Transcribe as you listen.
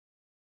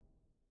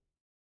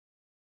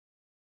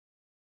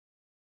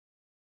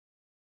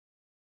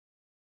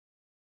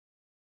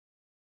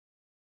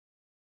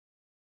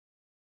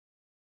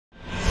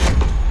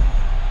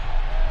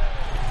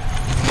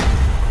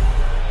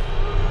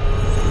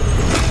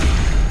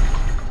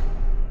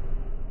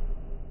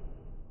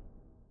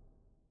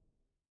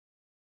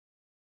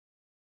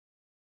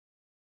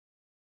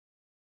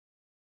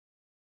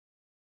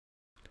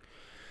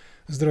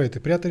Здравейте,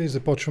 приятели!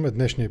 Започваме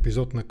днешния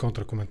епизод на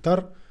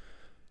Контракоментар.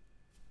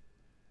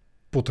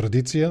 По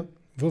традиция,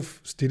 в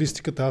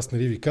стилистиката, аз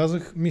нали ви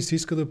казах, ми се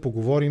иска да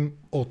поговорим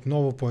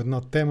отново по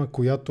една тема,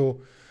 която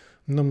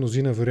на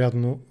мнозина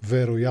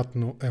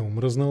вероятно е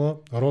омръзнала.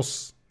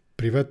 Рос,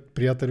 привет,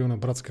 приятелю на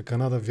братска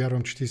Канада.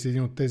 Вярвам, че ти си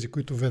един от тези,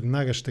 които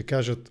веднага ще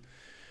кажат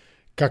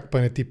как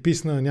па не ти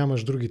писна,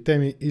 нямаш други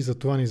теми и за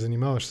това ни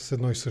занимаваш с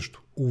едно и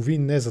също. Уви,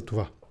 не за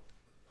това.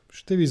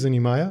 Ще ви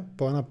занимая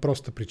по една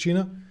проста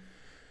причина.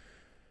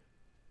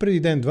 Преди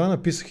ден-два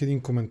написах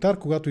един коментар,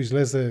 когато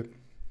излезе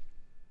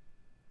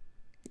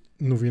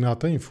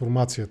новината,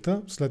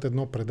 информацията, след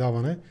едно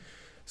предаване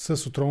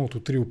с Отровното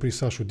трио при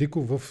Сашо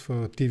Диков в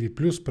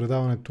TV+,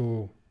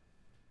 предаването,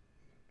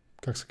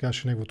 как се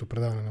казваше неговото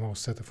предаване, не мога да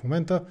се сетя в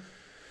момента,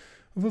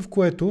 в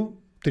което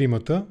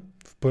тримата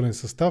в пълен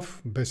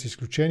състав, без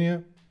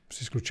изключения,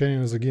 с изключение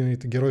на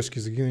загиналите, геройски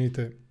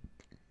загиналите,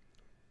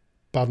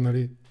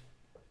 паднали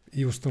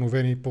и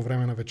установени по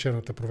време на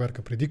вечерната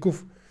проверка при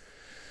Диков,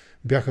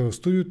 бяха в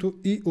студиото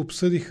и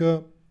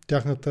обсъдиха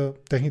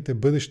техните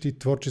бъдещи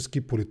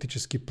творчески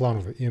политически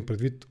планове. Имам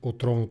предвид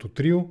Отровното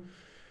трио,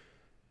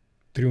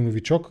 трио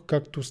новичок,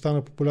 както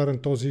стана популярен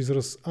този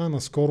израз, а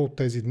наскоро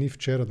тези дни,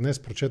 вчера, днес,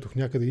 прочетох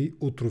някъде и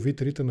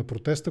отровителите на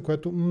протеста,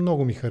 което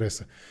много ми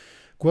хареса.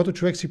 Когато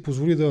човек си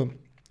позволи да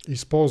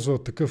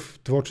използва такъв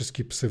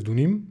творчески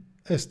псевдоним,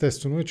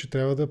 естествено е, че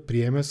трябва да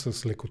приеме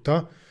с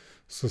лекота,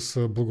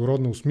 с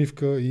благородна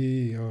усмивка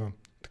и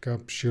така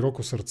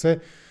широко сърце,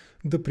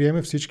 да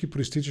приеме всички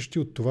проистичащи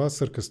от това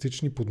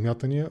саркастични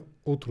подмятания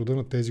от рода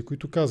на тези,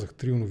 които казах.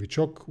 Трио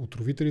новичок,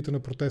 отровителите на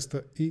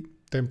протеста и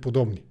тем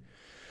подобни.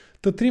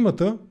 Та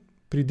тримата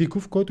при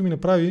Диков, който ми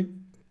направи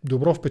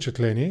добро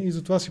впечатление и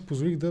затова си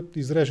позволих да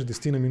изрежа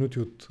 10 минути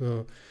от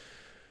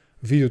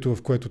видеото,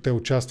 в което те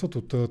участват,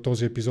 от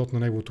този епизод на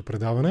неговото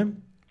предаване,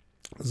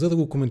 за да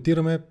го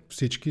коментираме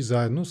всички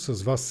заедно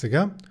с вас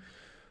сега.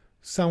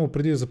 Само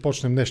преди да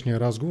започнем днешния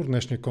разговор,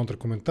 днешния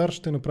контракоментар,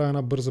 ще направя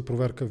една бърза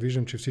проверка.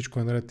 Виждам, че всичко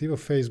е наред и в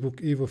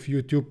Facebook, и в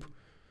YouTube.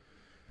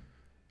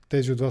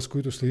 Тези от вас,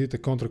 които следите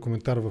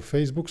контракоментар в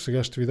Facebook,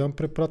 сега ще ви дам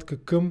препратка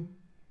към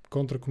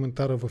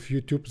контракоментара в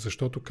YouTube,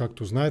 защото,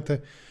 както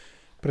знаете,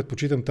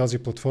 предпочитам тази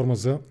платформа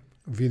за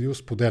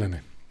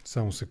видеосподеляне.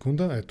 Само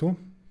секунда, ето,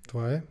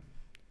 това е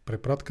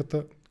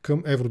препратката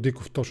към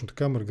Евродиков. Точно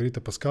така,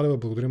 Маргарита Паскалева.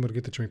 Благодаря,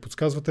 Маргарита, че ми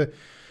подсказвате.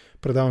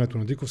 Предаването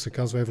на Диков се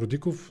казва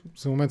Евродиков.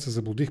 За момент се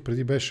заблудих,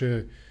 преди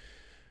беше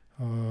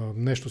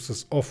нещо с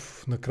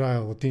OFF,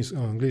 накрая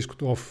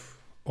английското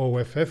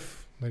OFF,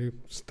 нали,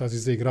 с тази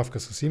заигравка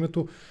с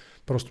името.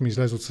 Просто ми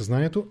излезе от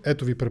съзнанието.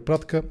 Ето ви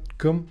препратка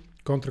към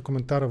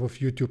контракоментара в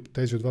YouTube.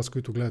 Тези от вас,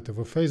 които гледате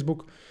във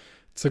Facebook,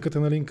 цъкате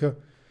на линка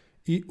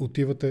и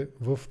отивате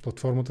в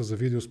платформата за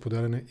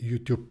видеосподеляне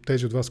YouTube.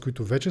 Тези от вас,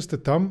 които вече сте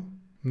там,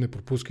 не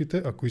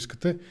пропускайте. Ако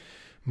искате,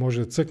 може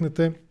да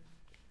цъкнете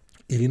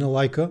или на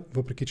лайка,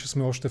 въпреки че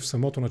сме още в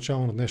самото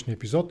начало на днешния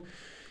епизод,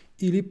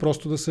 или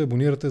просто да се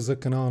абонирате за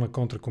канала на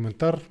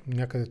Контракоментар.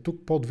 Някъде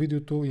тук под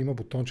видеото има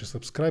бутонче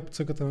Subscribe,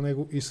 цъкате на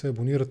него и се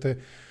абонирате.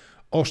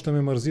 Още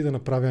ме мързи да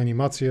направя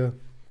анимация,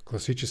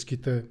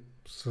 класическите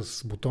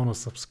с бутона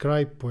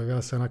Subscribe,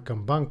 появява се една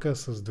камбанка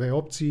с две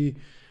опции.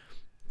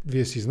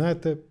 Вие си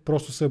знаете,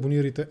 просто се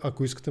абонирайте.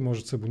 Ако искате,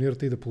 може да се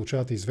абонирате и да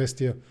получавате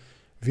известия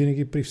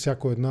винаги при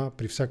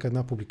всяка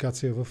една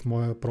публикация в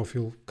моя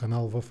профил,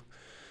 канал в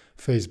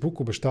Facebook.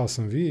 Обещал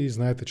съм ви и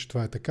знаете, че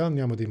това е така.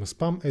 Няма да има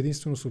спам.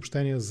 Единствено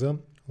съобщения за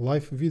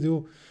лайв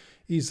видео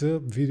и за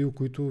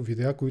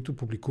видеа, които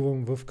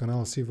публикувам в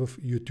канала си в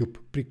YouTube.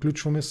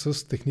 Приключваме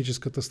с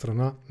техническата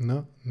страна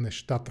на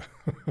нещата.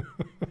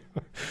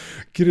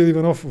 Кирил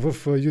Иванов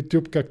в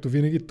YouTube, както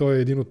винаги, той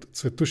е един от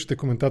цветущите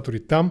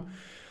коментатори там.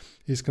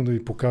 Искам да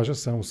ви покажа,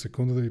 само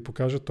секунда да ви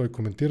покажа. Той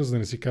коментира, за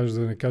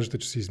да не кажете,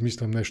 че си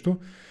измислям нещо.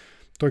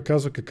 Той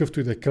казва, какъвто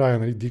и да е края,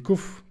 нали,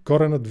 Диков,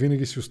 коренът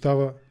винаги си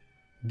остава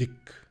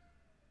Дик.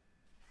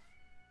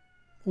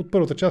 От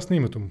първата част на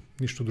името му.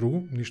 Нищо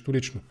друго, нищо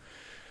лично.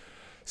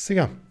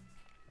 Сега,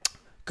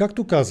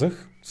 както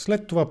казах,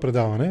 след това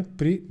предаване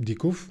при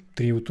Диков,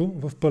 триото,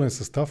 в пълен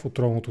състав,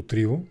 Отровното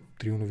трио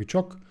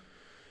новичок,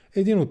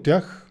 един от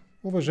тях,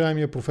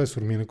 уважаемия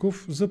професор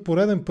Минаков, за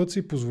пореден път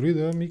си позволи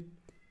да ми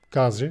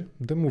каже,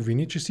 да му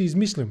вини, че си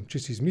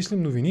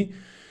измислям новини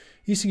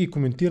и си ги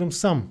коментирам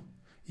сам.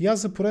 И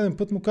аз за пореден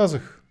път му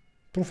казах,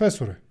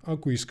 професоре,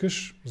 ако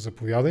искаш,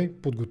 заповядай,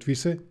 подготви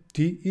се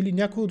ти или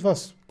някой от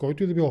вас,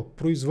 който и да било,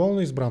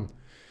 произволно избран,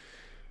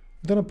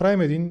 да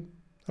направим един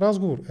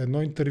разговор,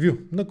 едно интервю,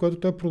 на което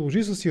той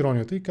продължи с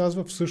иронията и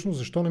казва, всъщност,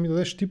 защо не ми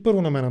дадеш ти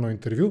първо на мен едно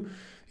интервю?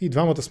 И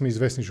двамата сме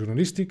известни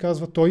журналисти,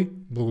 казва той.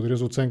 Благодаря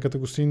за оценката,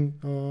 господин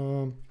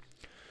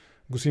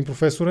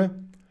професоре.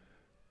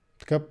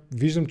 Така,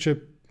 виждам,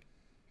 че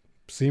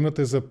се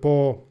имате за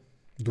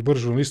по-добър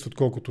журналист,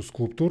 отколкото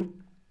скулптор.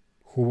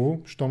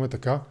 Хубаво, щом е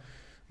така.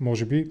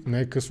 Може би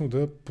не е късно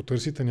да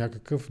потърсите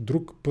някакъв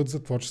друг път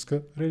за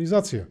творческа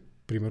реализация.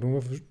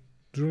 Примерно в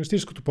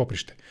журналистическото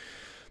поприще.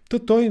 Та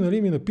той,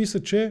 нали, ми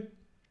написа, че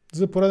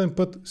за пореден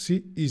път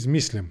си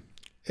измислям.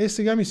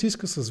 Сега ми се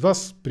иска с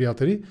вас,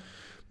 приятели,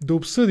 да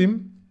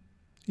обсъдим,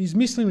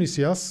 измислям ли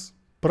си аз,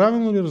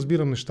 правилно ли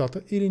разбирам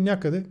нещата или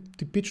някъде,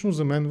 типично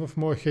за мен в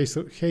моя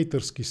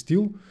хейтърски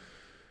стил,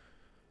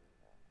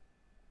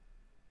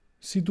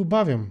 си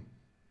добавям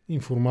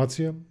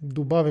информация,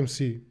 добавям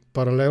си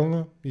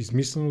паралелна,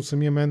 измислена от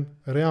самия мен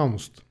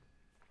реалност.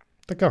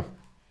 Така,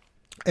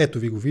 ето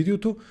ви го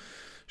видеото,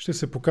 ще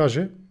се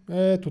покаже,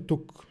 ето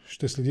тук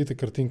ще следите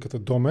картинката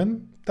до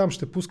мен, там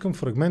ще пускам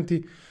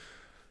фрагменти,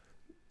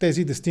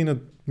 тези 10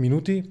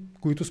 минути,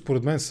 които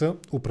според мен са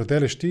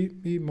определящи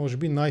и може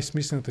би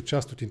най-смислената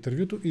част от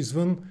интервюто,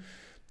 извън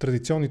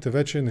традиционните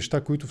вече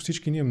неща, които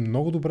всички ние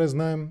много добре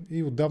знаем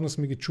и отдавна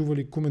сме ги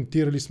чували,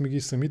 коментирали сме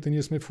ги, самите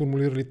ние сме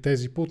формулирали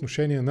тези по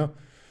отношение на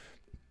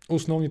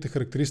основните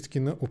характеристики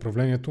на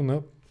управлението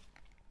на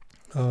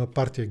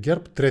партия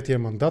ГЕРБ, третия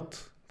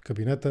мандат,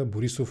 кабинета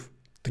Борисов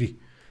 3.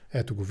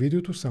 Ето го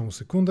видеото, само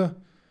секунда.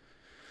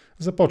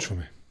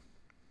 Започваме.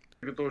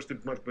 Като още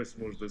март месец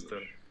може да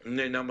стане.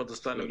 Не, няма да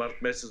стане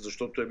март месец,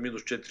 защото е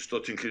минус 400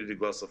 000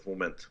 гласа в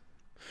момента.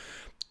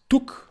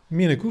 Тук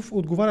Минеков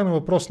отговаря на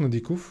въпрос на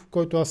Диков,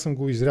 който аз съм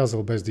го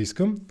изрязал без да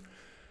искам.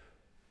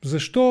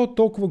 Защо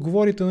толкова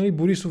говорите, нали,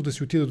 Борисов да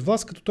си отиде от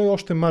власт, като той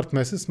още март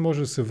месец може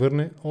да се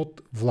върне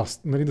от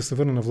власт, нали, да се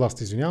върне на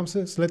власт, извинявам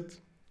се,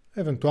 след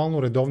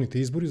евентуално редовните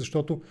избори,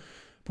 защото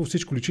по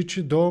всичко личи,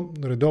 че до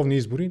редовни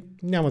избори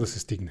няма да се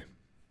стигне.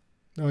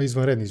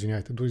 Извънредни,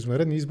 извиняйте. До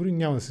извънредни избори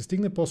няма да се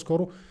стигне,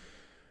 по-скоро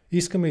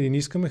искаме или не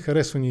искаме,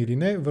 харесвани или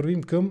не,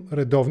 вървим към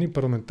редовни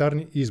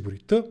парламентарни избори.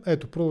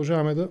 Ето,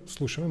 продължаваме да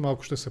слушаме,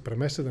 малко ще се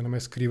преместя, да не ме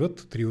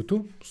скриват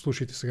триото,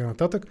 слушайте сега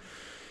нататък.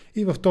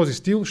 И в този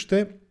стил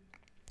ще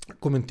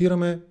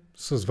коментираме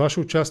с ваше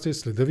участие,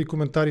 следа ви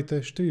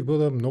коментарите, ще ви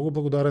бъда много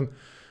благодарен,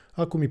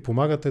 ако ми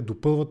помагате,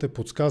 допълвате,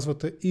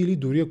 подсказвате или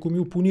дори ако ми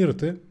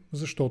опонирате,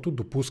 защото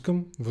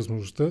допускам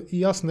възможността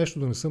и аз нещо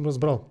да не съм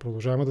разбрал.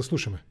 Продължаваме да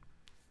слушаме.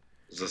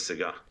 За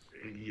сега.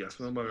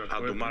 Ясно, ама...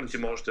 до март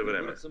има още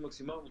време. Ако са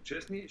максимално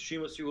честни, ще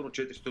има сигурно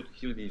 400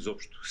 000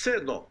 изобщо. Все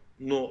едно,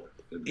 но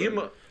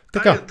има...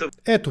 Така,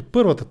 ето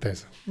първата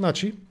теза.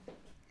 Значи,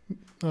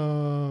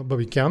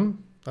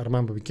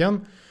 Арман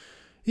Бабикян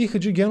и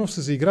Хаджи Генов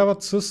се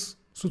заиграват с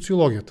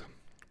социологията.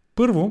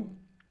 Първо,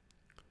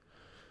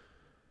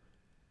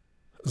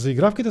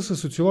 заигравките с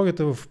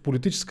социологията в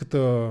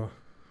политическата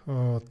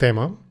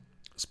тема,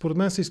 според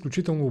мен са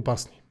изключително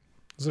опасни.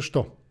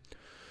 Защо?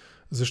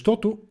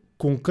 Защото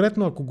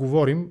конкретно, ако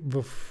говорим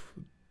в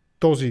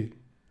този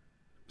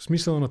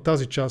смисъл на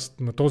тази част,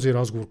 на този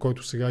разговор,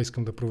 който сега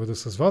искам да проведа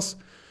с вас,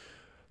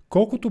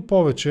 колкото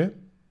повече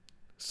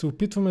се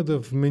опитваме да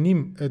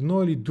вменим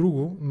едно или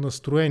друго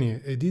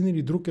настроение, един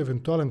или друг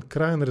евентуален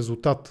краен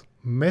резултат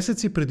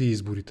месеци преди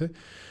изборите,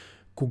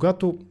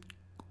 когато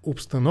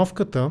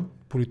обстановката,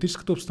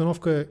 политическата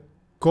обстановка е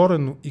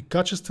коренно и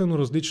качествено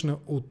различна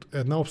от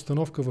една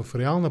обстановка в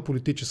реална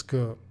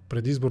политическа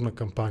предизборна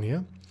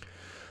кампания,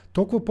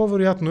 толкова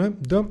по-вероятно е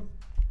да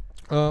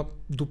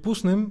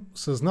допуснем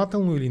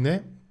съзнателно или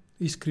не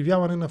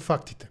изкривяване на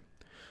фактите.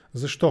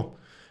 Защо?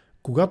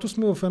 Когато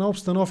сме в една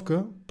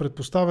обстановка,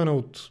 предпоставена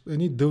от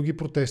едни дълги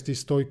протести,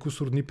 100 и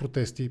кусор дни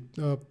протести,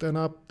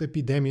 една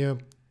епидемия,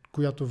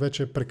 която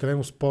вече е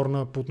прекалено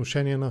спорна по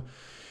отношение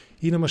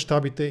и на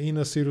мащабите, и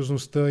на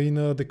сериозността, и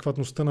на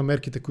адекватността на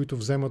мерките, които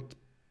вземат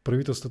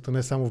правителствата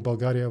не само в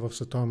България, а в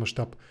световен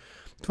мащаб.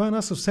 Това е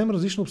една съвсем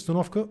различна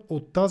обстановка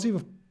от тази,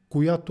 в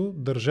която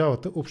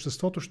държавата,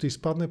 обществото ще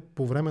изпадне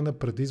по време на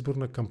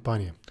предизборна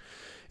кампания.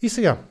 И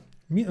сега,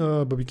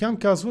 Бабикян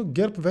казва,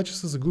 ГЕРБ вече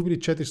са загубили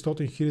 400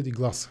 000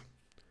 гласа.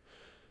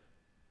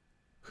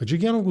 Хаджи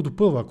Генов го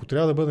допълва, ако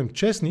трябва да бъдем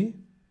честни,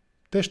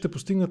 те ще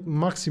постигнат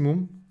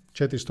максимум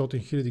 400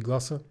 000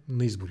 гласа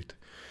на изборите.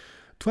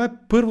 Това е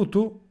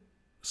първото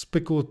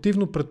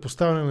спекулативно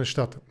предпоставяне на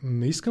нещата.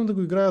 Не искам да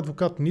го играя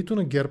адвокат нито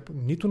на ГЕРБ,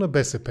 нито на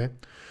БСП,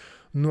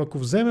 но ако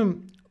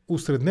вземем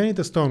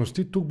усреднените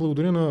стойности, тук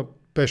благодаря на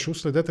Пешо,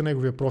 следете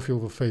неговия профил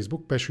във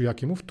Facebook, Пешо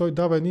Якимов, той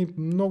дава едни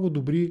много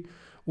добри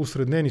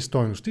усреднени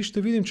стойности.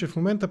 Ще видим, че в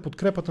момента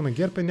подкрепата на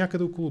ГЕРБ е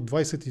някъде около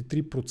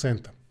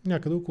 23%.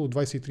 Някъде около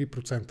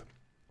 23%.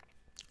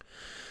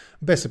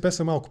 БСП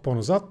са малко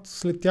по-назад,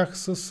 след тях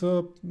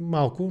с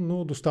малко,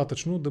 но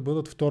достатъчно да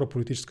бъдат втора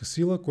политическа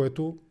сила,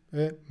 което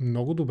е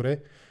много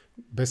добре.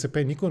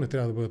 БСП никога не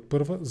трябва да бъдат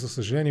първа. За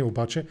съжаление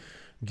обаче,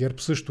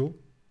 ГЕРБ също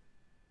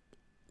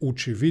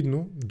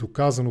очевидно,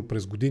 доказано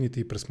през годините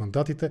и през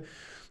мандатите,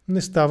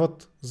 не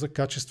стават за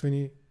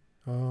качествени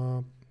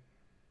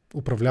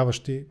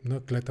управляващи на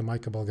клета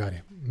майка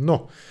България.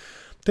 Но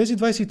тези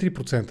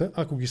 23%,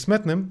 ако ги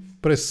сметнем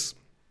през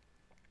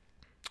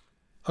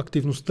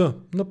активността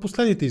на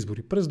последните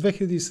избори, през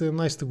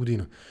 2017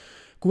 година,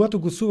 когато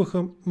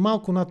гласуваха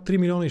малко над 3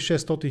 милиона и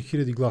 600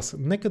 хиляди гласа,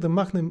 нека да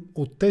махнем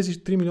от тези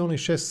 3 милиона и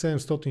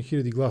 600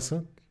 хиляди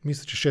гласа,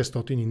 мисля, че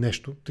 600 и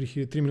нещо,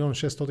 3 милиона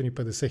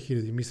 650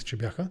 хиляди, мисля, че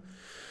бяха.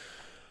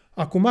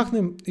 Ако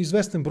махнем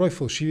известен брой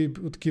фалшиви,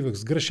 такива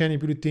сгрешени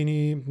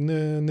бюлетини,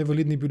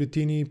 невалидни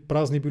бюлетини,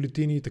 празни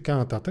бюлетини и така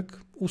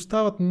нататък,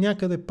 остават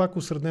някъде пак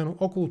усреднено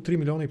около 3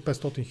 милиона и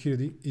 500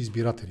 хиляди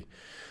избиратели.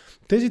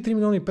 тези 3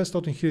 милиона и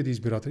 500 хиляди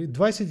избиратели,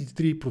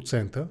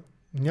 23%,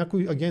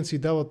 някои агенции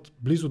дават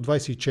близо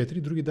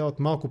 24%, други дават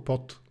малко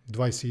под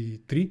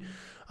 23%,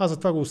 аз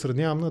затова го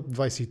осреднявам на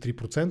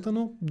 23%,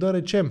 но да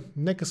речем,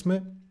 нека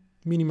сме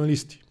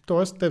минималисти.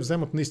 Тоест, те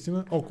вземат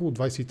наистина около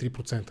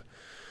 23%.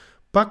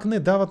 Пак не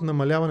дават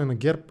намаляване на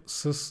ГЕРБ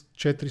с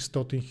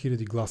 400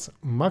 хиляди гласа.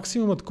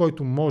 Максимумът,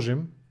 който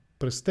можем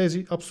през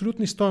тези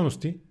абсолютни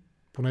стойности,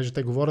 понеже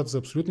те говорят за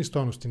абсолютни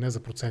стойности, не за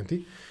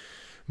проценти,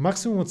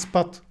 максимумът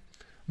спад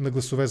на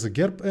гласове за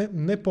ГЕРБ е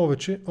не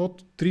повече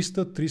от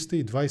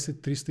 300, 320,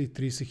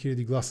 330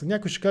 хиляди гласа.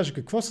 Някой ще каже,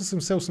 какво са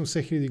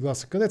 70-80 хиляди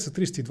гласа? Къде са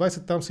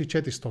 320, там са и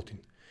 400.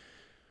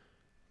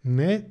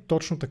 Не е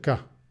точно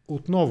така.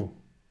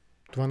 Отново,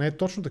 това не е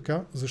точно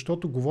така,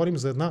 защото говорим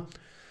за една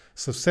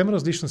съвсем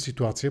различна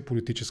ситуация,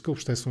 политическа,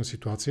 обществена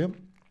ситуация,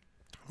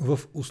 в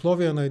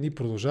условия на едни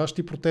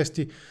продължаващи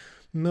протести,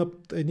 на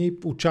едни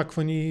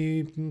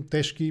очаквани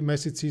тежки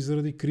месеци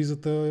заради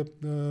кризата,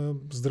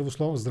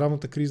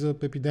 здравната криза,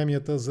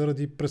 епидемията,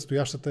 заради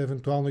предстоящата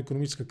евентуално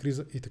икономическа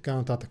криза и така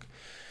нататък.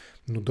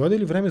 Но дойде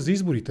ли време за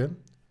изборите,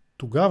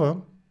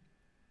 тогава,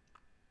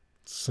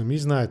 сами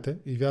знаете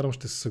и вярвам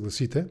ще се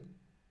съгласите,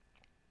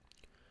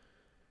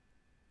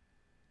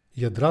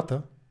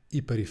 ядрата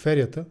и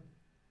периферията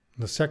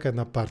на всяка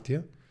една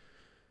партия,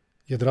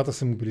 ядрата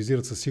се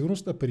мобилизират със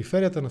сигурност, а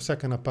периферията на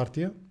всяка една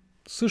партия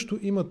също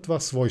има това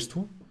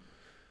свойство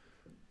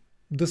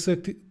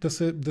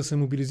да се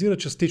мобилизира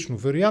частично.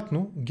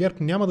 Вероятно, ГЕРБ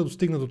няма да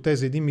достигна до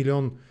тези 1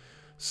 милион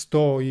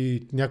 100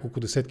 и няколко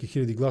десетки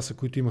хиляди гласа,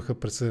 които имаха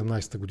през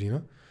 17-та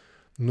година,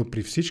 но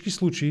при всички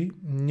случаи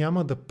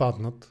няма да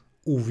паднат,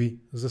 уви,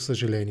 за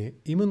съжаление.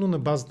 Именно на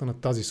базата на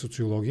тази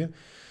социология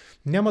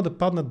няма да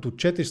паднат до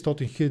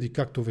 400 хиляди,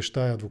 както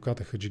вещая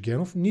адвоката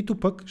Хаджигенов, нито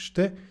пък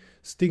ще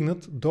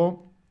стигнат до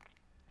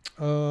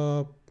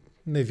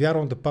не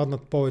вярвам да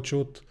паднат повече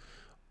от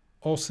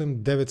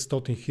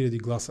 8-900 хиляди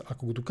гласа.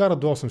 Ако го докарат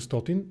до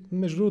 800,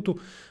 между другото,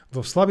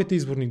 в слабите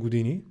изборни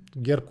години,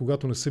 ГЕРБ,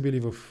 когато не са били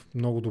в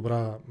много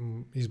добра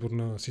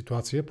изборна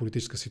ситуация,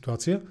 политическа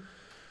ситуация,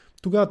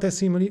 тогава те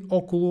са имали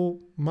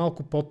около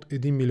малко под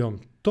 1 милион.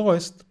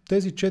 Тоест,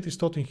 тези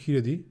 400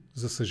 хиляди,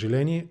 за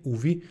съжаление,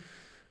 уви,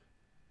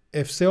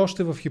 е все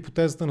още в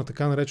хипотезата на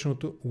така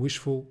нареченото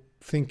wishful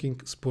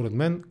thinking, според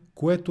мен,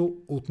 което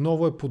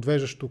отново е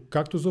подвеждащо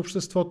както за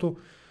обществото,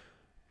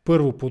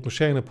 първо по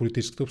отношение на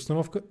политическата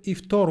обстановка и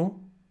второ,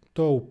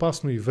 то е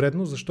опасно и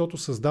вредно, защото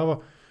създава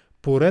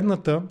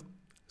поредната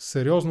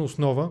сериозна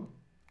основа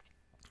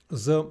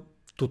за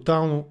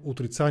тотално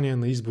отрицание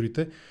на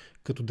изборите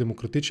като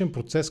демократичен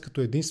процес,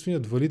 като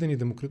единственият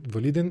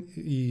валиден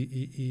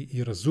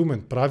и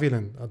разумен,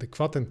 правилен,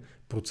 адекватен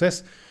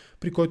процес,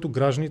 при който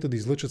гражданите да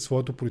излъчат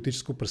своето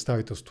политическо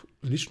представителство.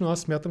 Лично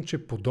аз смятам,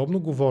 че подобно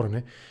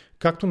говорене,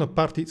 както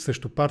на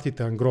срещу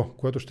партиите ангро,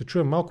 което ще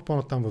чуем малко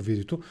по-натам във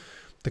видеото,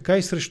 така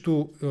и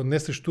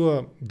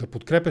да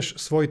подкрепеш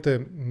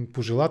своите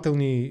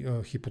пожелателни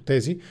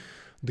хипотези,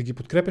 да ги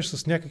подкрепеш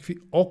с някакви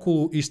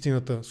около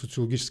истината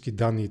социологически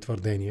данни и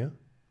твърдения,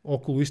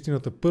 около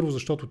истината първо,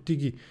 защото ти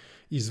ги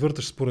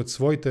извърташ според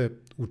своите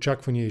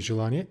очаквания и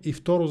желания и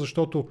второ,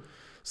 защото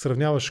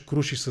сравняваш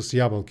круши с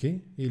ябълки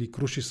или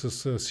круши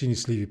с сини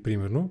сливи,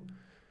 примерно,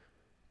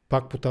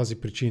 пак по тази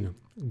причина.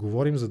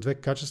 Говорим за две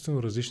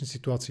качествено различни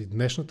ситуации.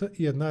 Днешната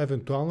и една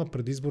евентуална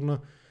предизборна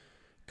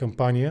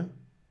кампания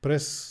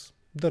през,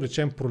 да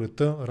речем,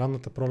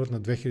 ранната пролет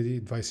на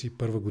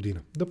 2021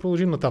 година. Да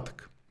продължим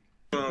нататък.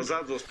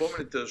 Назад да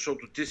спомните,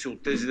 защото ти си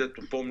от тези,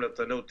 дето помнят,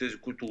 а не от тези,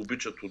 които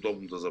обичат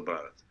удобно да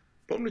забравят.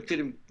 Помните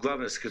ли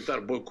главен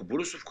секретар Бойко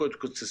Борисов, който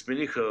като се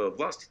смениха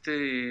властите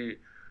и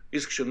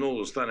искаше много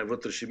да стане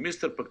вътрешен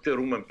министър, пък те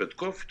Румен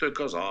Петков и той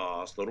каза,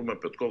 аз на Румен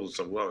Петков да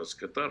съм главен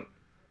секретар.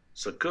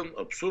 Съкън,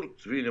 абсурд,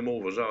 вие не ме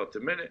уважавате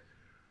мене.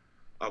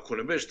 Ако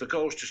не беше така,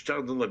 още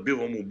щях да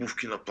набивам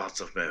обувки на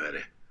плаца в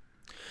МВР.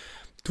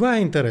 Това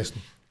е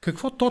интересно.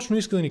 Какво точно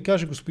иска да ни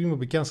каже господин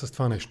Бабикян с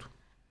това нещо?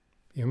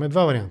 Имаме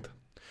два варианта.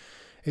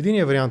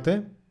 Единият вариант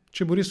е,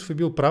 че Борисов е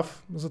бил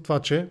прав за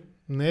това, че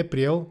не е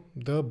приел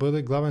да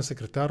бъде главен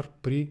секретар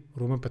при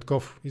Румен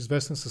Петков,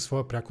 известен със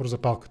своя прякор за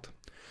палката.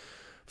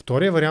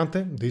 Втория вариант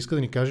е да иска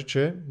да ни каже,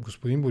 че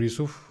господин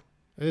Борисов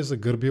е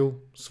загърбил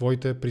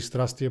своите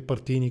пристрастия,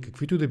 партийни,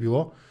 каквито и да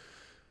било,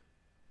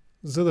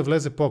 за да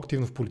влезе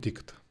по-активно в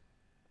политиката.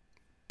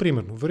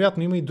 Примерно,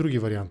 вероятно има и други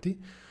варианти,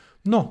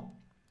 но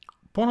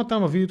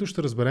по-натам във видеото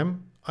ще разберем,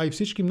 а и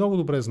всички много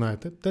добре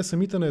знаете, те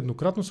самите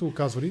нееднократно са го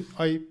казвали,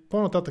 а и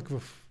по-нататък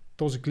в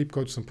този клип,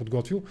 който съм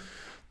подготвил,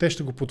 те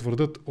ще го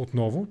потвърдят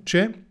отново,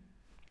 че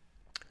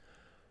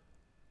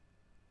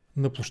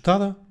на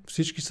площада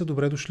всички са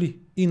добре дошли.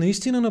 И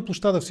наистина на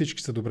площада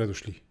всички са добре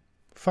дошли.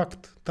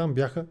 Факт. Там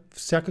бяха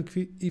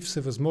всякакви и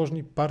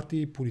всевъзможни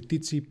партии,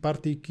 политици,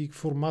 партийки,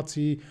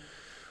 формации,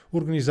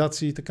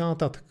 организации и така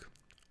нататък.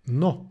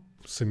 Но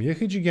самия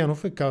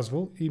Хаджигенов е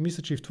казвал, и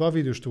мисля, че и в това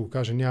видео ще го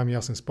кажа, нямам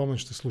ясен спомен,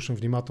 ще слушам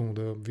внимателно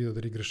да видя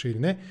дали греша или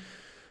не,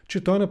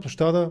 че той на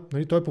площада,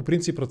 нали, той по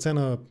принцип ръце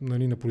на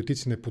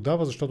политици не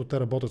подава, защото те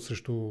работят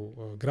срещу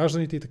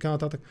гражданите и така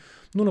нататък,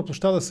 но на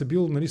площада се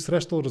бил, нали,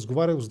 срещал,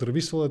 разговарял,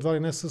 здрависвал едва ли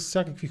не с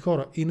всякакви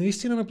хора. И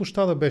наистина на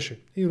площада беше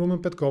и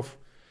Румен Петков,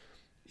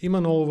 и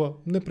Манолова,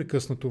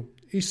 непрекъснато,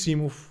 и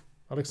Симов,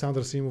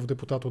 Александър Симов,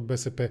 депутат от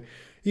БСП,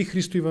 и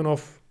Христо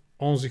Иванов,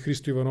 онзи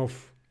Христо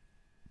Иванов,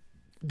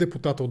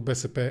 депутата от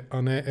БСП,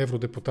 а не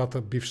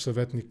евродепутата, бивш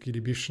съветник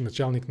или бивш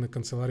началник на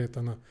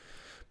канцеларията на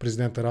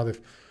президента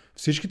Радев.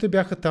 Всичките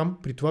бяха там,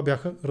 при това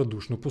бяха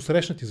радушно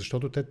посрещнати,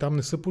 защото те там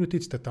не са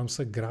политици, те там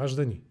са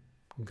граждани.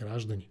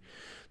 Граждани.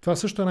 Това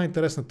също е една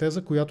интересна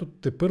теза, която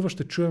тепърва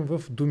ще чуем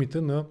в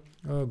думите на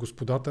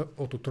господата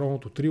от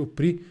Отровното трио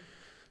при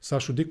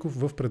Сашо Диков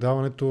в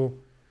предаването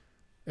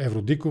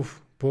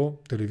Евродиков по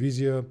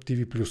телевизия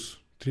TV+.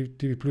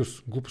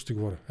 TV+, глупости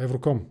говоря.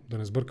 Евроком, да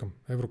не сбъркам.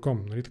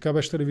 Евроком, нали така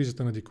беше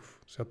телевизията на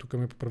Диков? Сега тук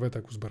ме поправете,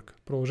 ако сбърка.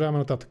 Продължаваме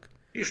нататък.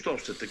 И щом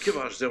сте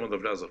такива, аз взема да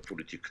вляза в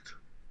политиката.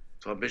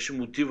 Това беше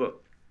мотива.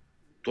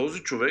 Този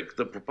човек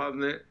да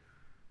попадне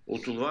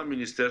от това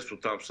министерство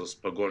там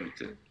с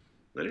пагоните,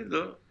 нали,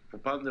 да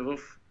попадне в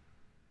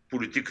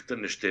политиката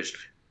не щеш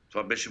ли.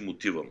 Това беше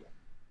мотива му.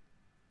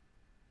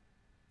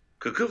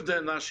 Какъв да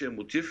е нашия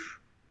мотив,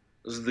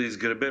 за да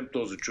изгребем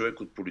този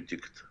човек от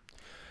политиката?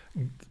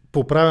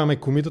 Поправяме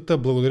комитата,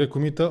 благодаря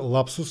комита,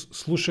 лапсус.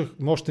 Слушах,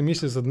 още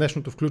мисля за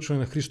днешното включване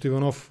на Христо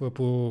Иванов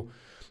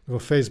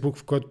във Фейсбук,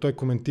 в който той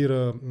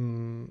коментира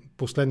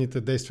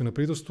последните действия на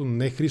правителството.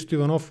 Не Христо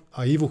Иванов,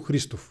 а Иво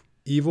Христов.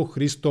 Иво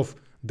Христов,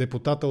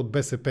 депутата от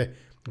БСП.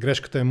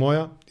 Грешката е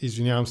моя,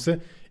 извинявам се.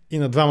 И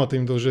на двамата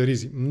им дължа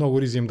ризи.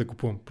 Много ризи им да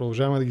купувам.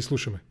 Продължаваме да ги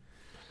слушаме.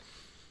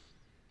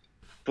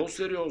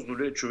 По-сериозно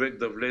ли е човек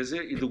да влезе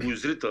и да го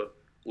изрита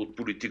от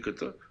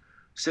политиката,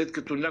 след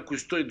като някой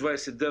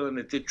 120 дена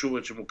не те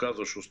чува, че му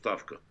казваш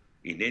оставка?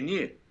 И не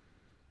ние.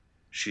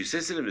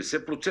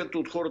 60-70%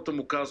 от хората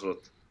му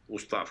казват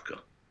оставка.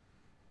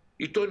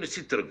 И той не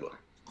си тръгва.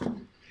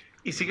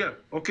 И сега,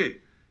 окей.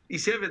 И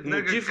сега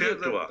веднага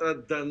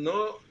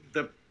дано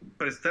да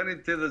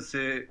престанете да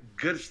се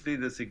гърчите и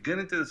да се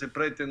гънете, да се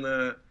правите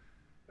на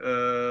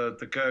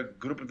така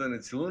групата на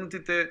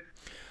целунатите.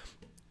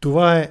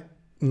 Това е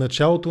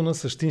началото на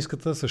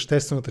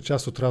съществената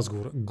част от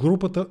разговора.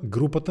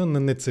 Групата на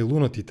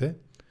нецелунатите,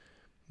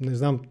 не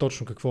знам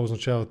точно какво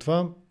означава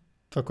това,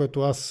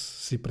 което аз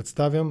си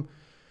представям,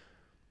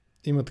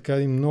 има така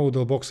един много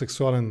дълбок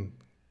сексуален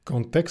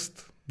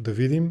контекст, да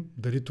видим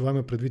дали това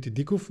има предвид и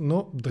Диков,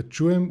 но да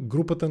чуем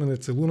групата на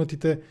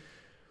нецелунатите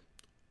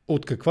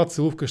от каква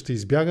целувка ще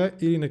избяга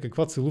или на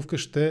каква целувка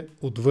ще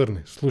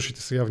отвърне.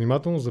 Слушайте сега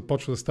внимателно,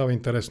 започва да става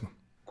интересно.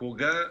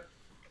 Кога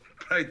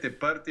правите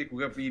партия,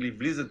 или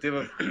влизате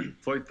в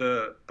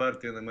твоята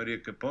партия на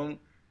Мария Капон,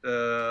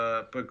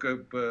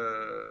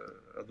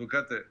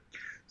 адвокат е...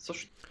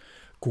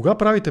 Кога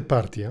правите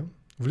партия,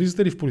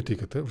 влизате ли в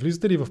политиката,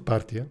 влизате ли в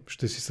партия,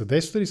 ще си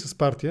съдействате ли с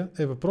партия,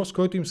 е въпрос,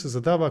 който им се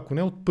задава, ако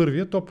не от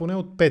първия, то поне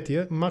от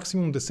петия,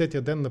 максимум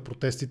 10-я ден на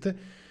протестите,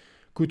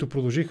 които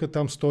продължиха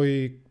там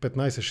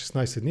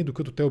 115-16 дни,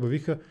 докато те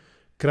обявиха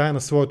края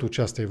на своето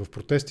участие в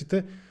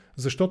протестите,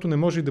 защото не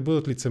може да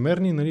бъдат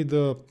лицемерни,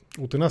 нали,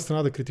 от една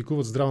страна да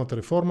критикуват здравната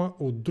реформа,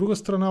 от друга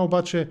страна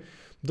обаче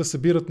да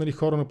събират, нали,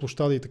 хора на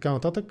площада и така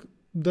нататък.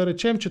 Да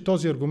речем, че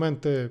този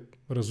аргумент е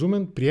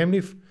разумен,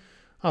 приемлив.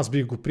 Аз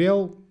бих го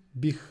приел,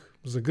 бих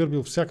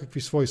загърбил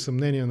всякакви свои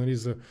съмнения, нали,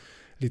 за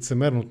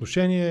лицемерно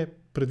отношение,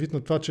 предвид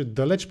на това, че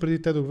далеч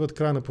преди те да обявят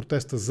края на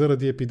протеста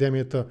заради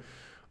епидемията,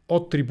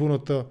 от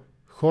трибуната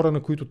хора,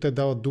 на които те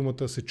дават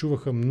думата, се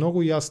чуваха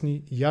много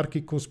ясни,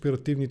 ярки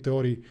конспиративни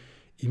теории,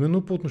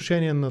 именно по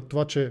отношение на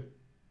това, че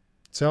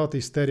цялата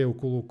истерия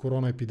около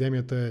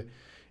корона-епидемията е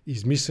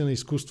измислена,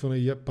 изкуствена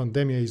и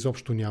пандемия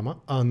изобщо няма,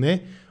 а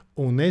не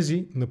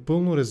онези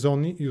напълно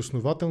резонни и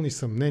основателни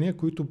съмнения,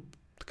 които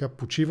така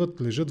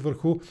почиват, лежат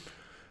върху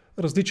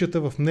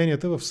различията в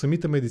мненията в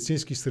самите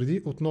медицински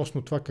среди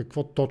относно това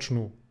какво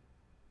точно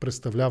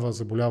представлява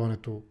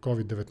заболяването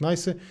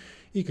COVID-19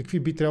 и какви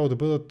би трябвало да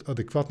бъдат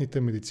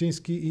адекватните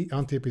медицински и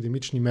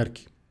антиепидемични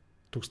мерки.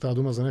 Тук става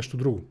дума за нещо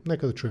друго.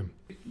 Нека да чуем.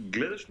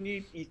 Гледаш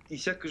ни и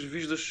сякаш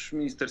виждаш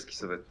Министерски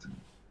съвет.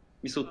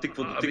 Мисъл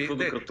тиква до тиква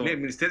до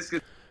кратона.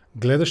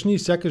 Гледаш ни и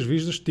сякаш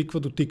виждаш тиква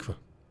до тиква.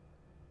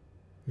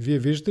 Вие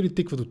виждате ли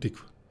тиква до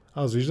тиква?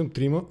 Аз виждам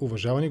трима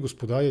уважавани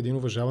господа и един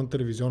уважаван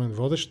телевизионен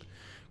водещ,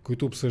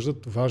 които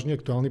обсъждат важни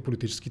актуални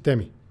политически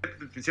теми.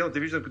 Специално те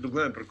виждам като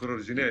главен прокурор,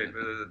 извиняй.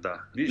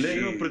 Да. Не,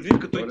 имам предвид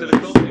като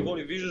интелектуално ниво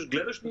ни виждаш,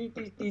 гледаш ни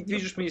и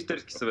виждаш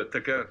Министерски съвет.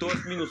 Така. Тоест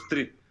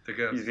 -3.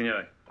 Така.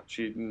 Извинявай.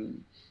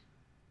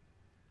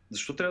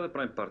 Защо трябва да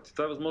правим партия?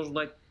 Това е възможно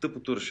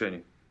най-тъпото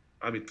решение.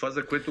 Ами това,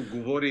 за което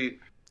говори...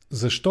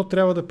 Защо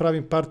трябва да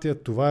правим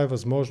партия? Това е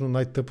възможно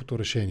най-тъпото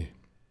решение.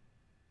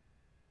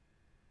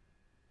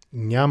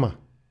 Няма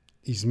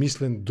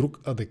измислен друг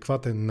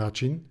адекватен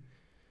начин,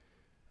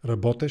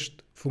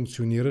 работещ,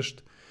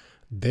 функциониращ,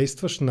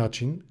 действащ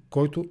начин,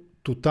 който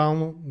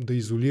тотално да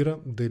изолира,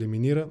 да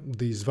елиминира,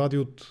 да извади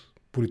от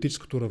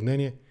политическото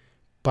равнение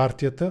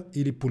партията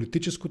или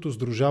политическото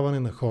сдружаване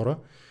на хора,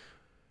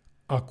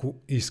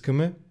 ако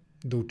искаме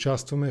да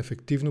участваме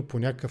ефективно по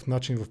някакъв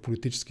начин в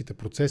политическите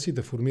процеси,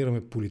 да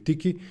формираме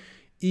политики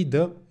и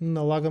да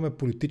налагаме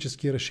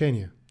политически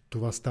решения.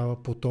 Това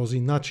става по този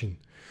начин.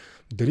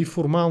 Дали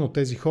формално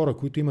тези хора,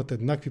 които имат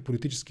еднакви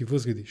политически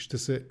възгледи, ще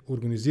се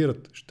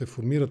организират, ще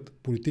формират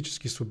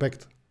политически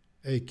субект,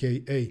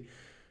 a.k.a.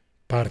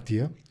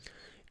 партия,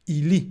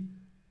 или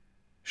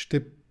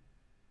ще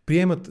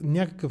приемат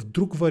някакъв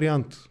друг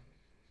вариант.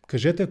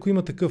 Кажете, ако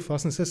има такъв,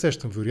 аз не се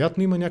сещам.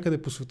 Вероятно има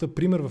някъде по света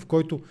пример, в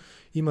който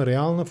има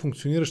реална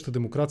функционираща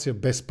демокрация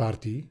без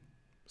партии,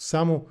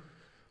 само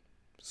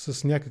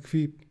с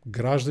някакви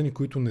граждани,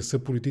 които не са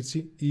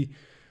политици и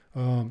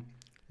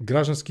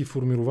граждански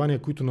формирования,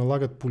 които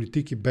налагат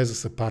политики без да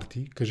са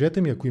партии.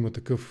 Кажете ми, ако има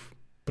такъв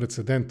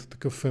прецедент,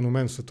 такъв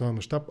феномен в световен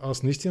мащаб.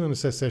 Аз наистина не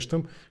се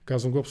сещам,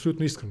 казвам го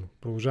абсолютно искрено.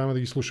 Продължаваме да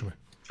ги слушаме.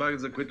 Това,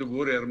 за което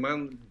говори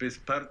Арман, без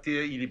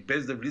партия или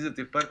без да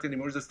влизате в партия не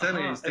може да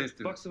стане,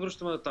 естествено. Пак се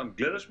връщаме на там.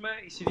 Гледаш ме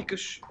и си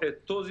викаш,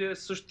 този е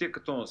същия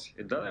като онзи.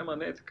 Да, ама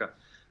не е така.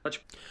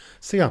 Значи...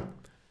 Сега,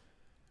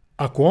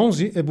 ако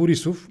онзи е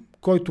Борисов,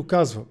 който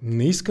казва,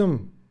 не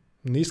искам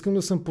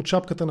да съм под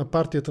шапката на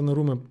партията на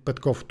Румен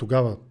Петков,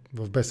 тогава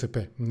в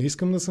БСП. Не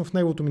искам да съм в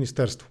неговото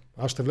министерство.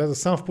 Аз ще влеза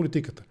сам в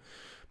политиката.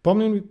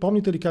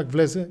 Помните ли как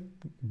влезе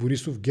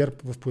Борисов, ГЕРБ,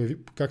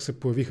 как се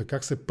появиха,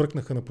 как се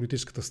пръкнаха на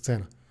политическата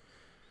сцена?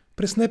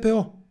 През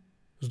НПО,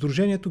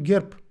 Сдружението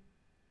ГЕРБ,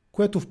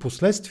 което в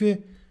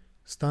последствие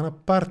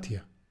стана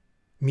партия.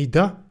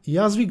 Да, и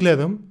аз ви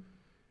гледам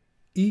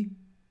и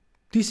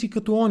ти си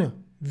като оня.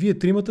 Вие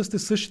тримата сте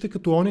същите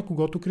като оня,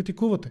 когато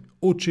критикувате.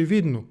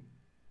 Очевидно.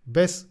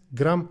 Без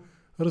грам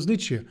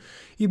различия.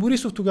 И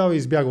Борисов тогава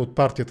избяга от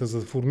партията, за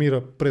да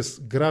формира през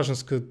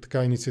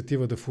гражданска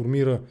инициатива да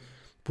формира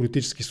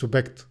политически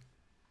субект,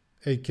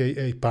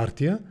 a.k.a.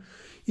 партия.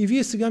 И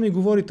вие сега ми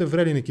говорите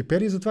врели на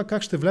кипели за това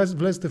как ще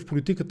влезете в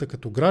политиката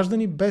като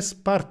граждани без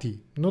партии.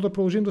 Но да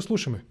продължим да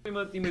слушаме.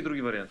 Има и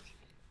други варианти.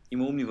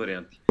 Има умни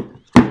варианти.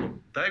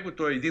 Дай го,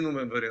 той е един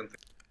умен вариант.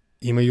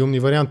 Има и умни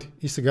варианти.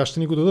 И сега ще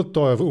ни го дадат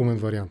този умен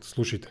вариант.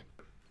 Слушайте.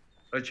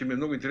 Значи ми е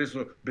много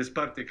интересно без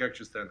партия как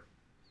ще стане.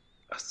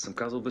 Аз съм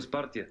казал без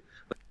партия.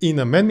 И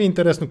на мен ми е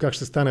интересно как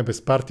ще стане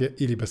без партия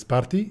или без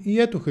партии. И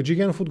ето,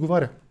 Хаджигенов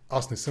отговаря.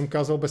 Аз не съм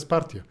казал без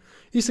партия.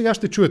 И сега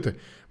ще чуете.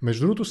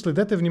 Между другото,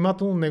 следете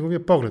внимателно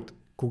неговия поглед.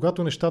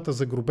 Когато нещата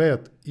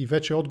загробеят и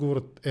вече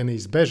отговорът е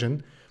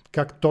неизбежен,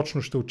 как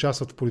точно ще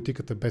участват в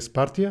политиката без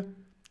партия,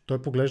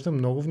 той поглежда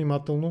много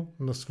внимателно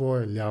на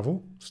свое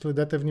ляво.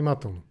 Следете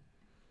внимателно.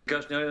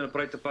 Кажеш, няма да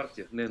направите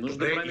партия. Не е нужно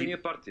да правим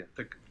ние партия.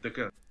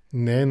 Така.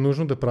 Не е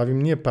нужно да правим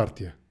ние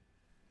партия.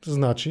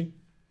 Значи,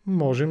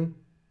 можем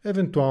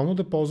евентуално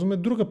да ползваме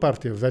друга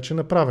партия, вече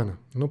направена.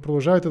 Но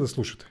продължавайте да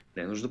слушате.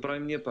 Не е нужно да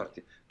правим ние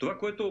партия. Това,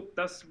 което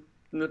аз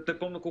не те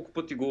помня колко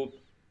пъти го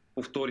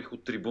повторих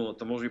от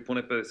трибуната, може би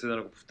поне 50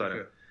 да го повтарям.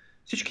 Okay.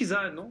 Всички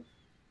заедно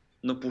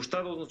на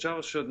площада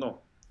означаваше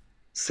едно.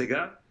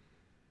 Сега,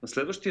 на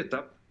следващия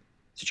етап,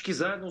 всички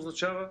заедно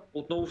означава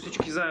отново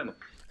всички заедно.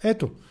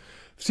 Ето,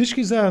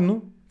 всички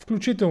заедно,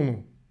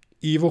 включително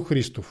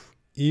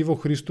Иво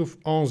Христов,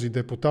 онзи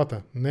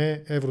депутата,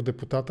 не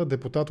евродепутата,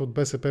 депутата от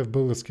БСП в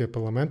българския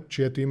парламент,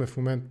 чието име в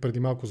момент преди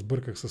малко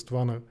сбърках с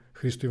това на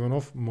Христо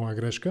Иванов, моя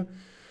грешка,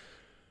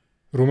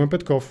 Румен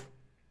Петков,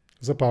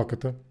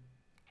 Запалката,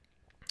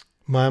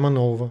 Мая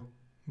Манолова,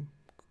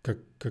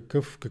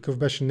 какъв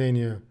беше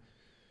нейния?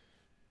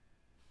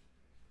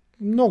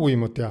 Много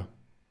има тя.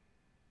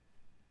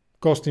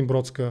 Костин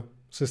Бродска,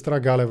 сестра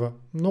Галева,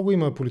 много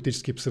има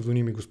политически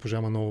псевдоними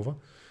госпожа Манолова.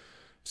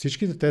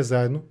 Всичките те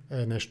заедно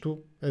е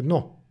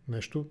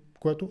нещо,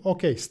 което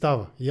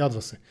става,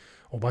 ядва се.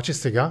 Обаче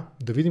сега,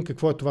 да видим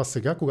какво е това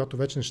сега, когато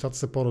вече нещата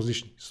са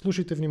по-различни.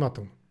 Слушайте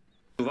внимателно.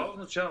 Това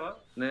означава,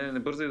 не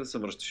бързай да се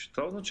мръщиш,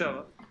 това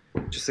означава,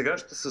 че сега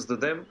ще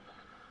създадем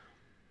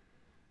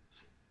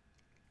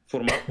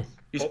формат.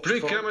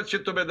 Изплюй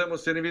камъчето, да му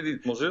се не види.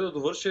 Може ли да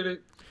довърши или...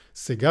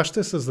 Сега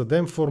ще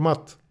създадем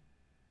формат.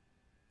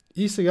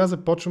 И сега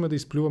започваме да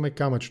изплюваме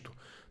камъчето.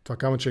 Това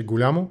камъче е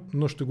голямо,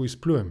 но ще го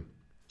изплюем.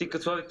 Ти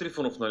като Слави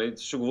Трифонов, нали?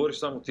 Ще говориш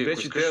само ти.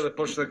 Вече трябва да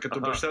почна като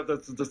баща,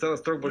 да стана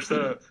строг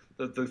баща.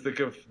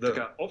 Такъв, да.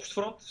 Така, общ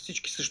фронт,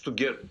 всички срещу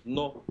ГЕРБ,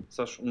 но,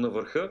 Сашо, на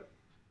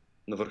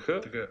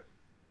върха, така.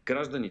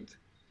 Гражданите.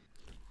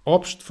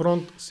 Общ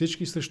фронт,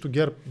 всички срещу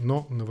ГЕРБ,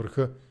 но на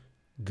върха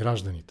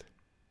гражданите.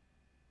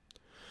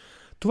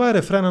 Това е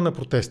рефрена на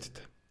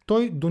протестите.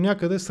 Той до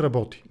някъде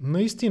сработи.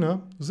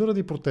 Наистина,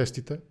 заради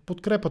протестите,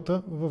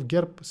 подкрепата в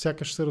ГЕРБ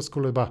сякаш се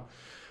разколеба.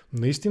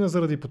 Наистина,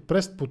 заради под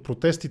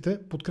протестите,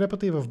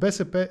 подкрепата и в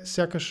БСП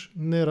сякаш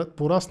не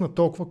порасна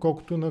толкова,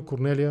 колкото на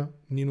Корнелия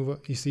Нинова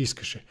и се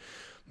искаше.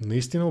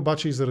 Наистина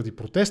обаче и заради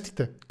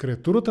протестите,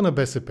 креатурата на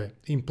БСП,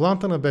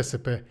 импланта на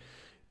БСП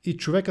и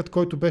човекът,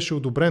 който беше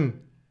одобрен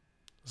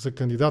за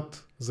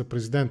кандидат за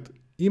президент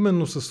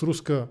именно с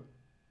руска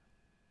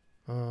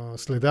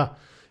следа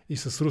и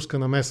с руска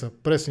намеса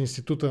през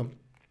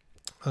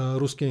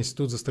Руския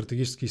институт за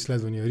стратегически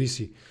изследвания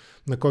РИСИ,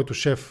 на който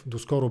шеф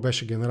доскоро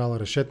беше генерал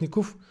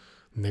Решетников,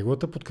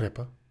 неговата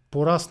подкрепа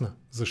порасна,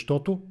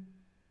 защото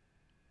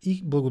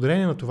И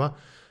благодарение на това,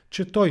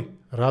 че той,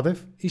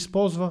 Радев,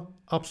 използва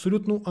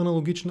абсолютно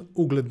аналогична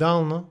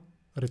огледална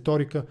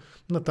риторика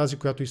на тази,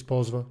 която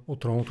използва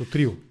Отровното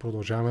трио.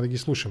 Продължаваме да ги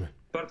слушаме.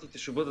 Партиите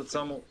ще бъдат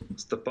само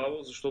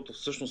стъпало, защото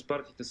всъщност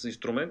партиите са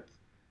инструмент,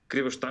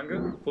 крива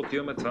щанга, каквото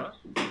имаме това.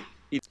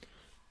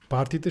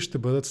 Партиите ще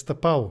бъдат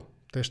стъпало.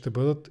 Те ще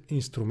бъдат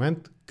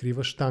инструмент,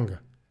 крива щанга.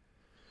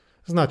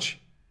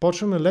 Значи,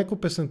 почваме леко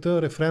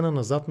песента, рефрена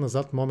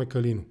назад, моме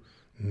калино.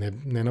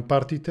 Не на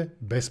партиите,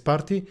 без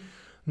партии,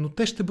 но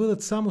те ще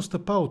бъдат само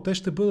стъпало, те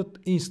ще бъдат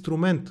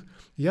инструмент.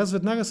 И аз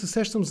веднага се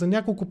сещам за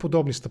няколко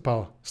подобни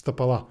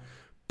стъпала.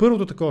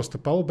 Първото такова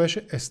стъпало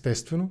беше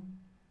естествено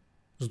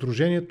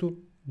Сдружението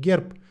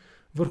ГЕРБ,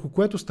 върху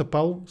което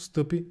стъпало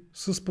стъпи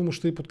с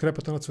помощта и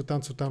подкрепата на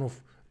Цветан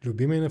Цветанов,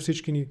 любимия на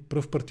всички ни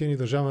пръв партиен и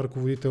държавен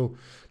ръководител,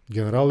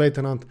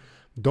 генерал-лейтенант,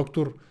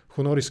 доктор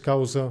хонорис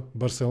кауза,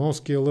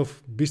 барселонския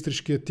лъв,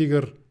 бистришкия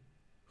тигър,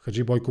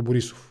 Хаджи Бойко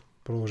Борисов.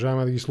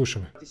 Продължаваме да ги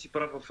слушаме. Ти си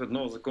прав в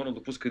едно, закона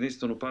допуска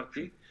единствено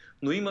партии,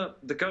 но има,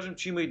 да кажем,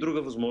 че има и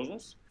друга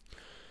възможност.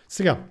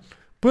 Сега,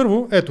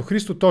 първо, ето,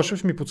 Христо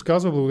Тошев ми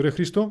подсказва, благодаря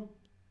Христо,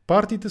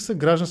 партиите са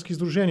граждански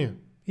сдружения.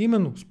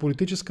 Именно, с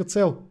политическа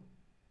цел.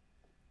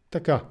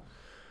 Така.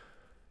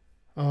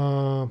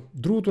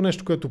 Другото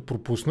нещо, което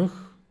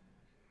пропуснах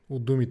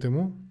от думите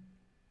му,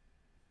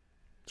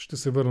 ще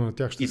се върна на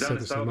тях, ще се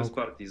сетя след малко. И да, не става без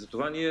партии.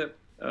 Затова ние...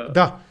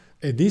 Да,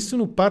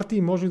 единствено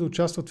партии може да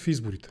участват в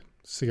изборите.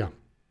 Сега.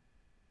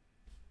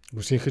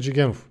 Господин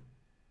Хаджигенов,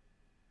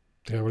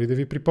 трябва ли да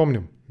ви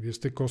припомням? Вие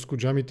сте Коско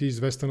Джамити,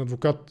 известен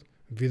адвокат,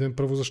 виден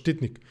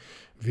правозащитник,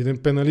 виден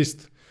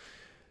пеналист.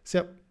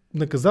 Сега,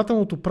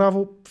 наказателното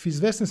право в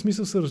известен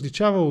смисъл се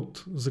различава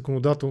от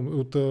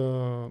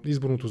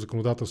изборното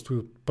законодателство и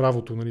от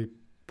правото, нали,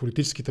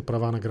 политическите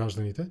права на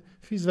гражданите.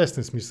 В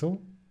известен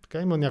смисъл.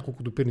 Така има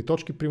няколко допирни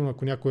точки. Примерно,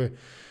 ако някой е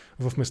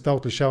в места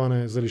от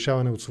за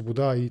лишаване от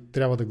свобода и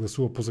трябва да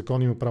гласува по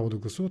закон, има право да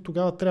гласува,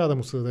 тогава трябва да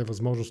му се даде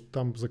възможност.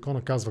 Там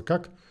закона казва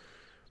как.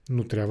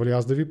 Но трябва ли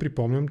аз да ви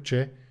припомням,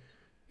 че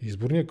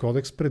Изборният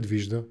кодекс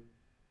предвижда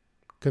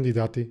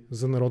кандидати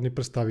за народни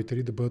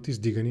представители да бъдат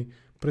издигани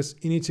през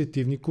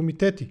инициативни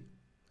комитети.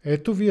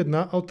 Ето ви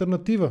една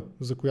алтернатива,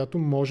 за която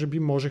може би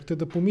можехте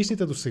да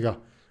помислите до сега,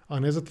 а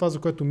не за това, за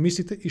което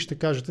мислите и ще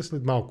кажете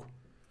след малко.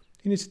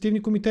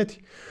 Инициативни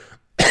комитети.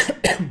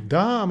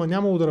 Да, ама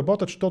нямало да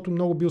работят, защото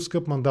много бил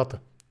скъп мандата.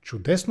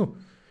 Чудесно!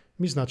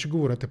 Значи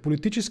говорете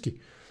политически.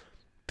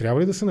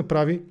 Трябва ли да се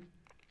направи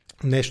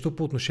нещо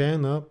по отношение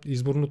на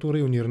изборното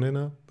райониране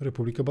на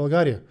Република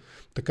България?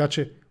 Така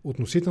че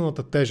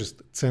относителната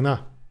тежест,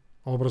 цена,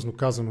 образно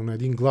казано, на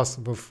един глас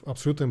в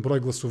абсолютен брой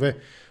гласове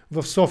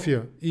в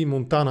София и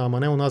Монтана, ама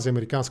не онази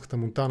американската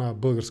Монтана, а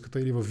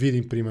българската или в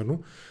Видин,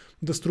 примерно,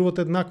 да струват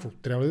еднакво.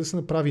 Трябва ли да се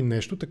направи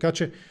нещо, така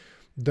че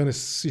да не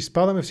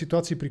изпадаме в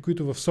ситуации, при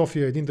които в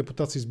София един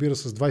депутат се избира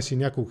с 20 и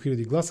няколко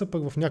хиляди гласа,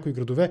 пък в някои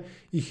градове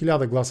и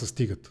 1000 гласа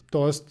стигат.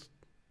 Тоест,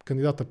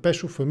 кандидата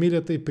Пешо,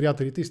 фамилията и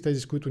приятелите и с тези,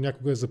 с които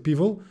някога е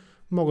запивал,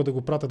 могат да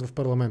го пратят в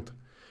парламента.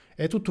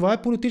 Ето това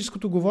е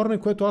политическото говорене,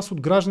 което аз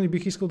от граждани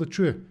бих искал да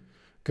чуя.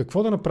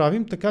 Какво да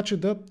направим, така че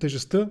да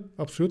тежестта,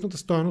 абсолютната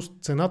стойност,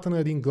 цената на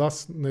един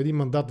глас, на един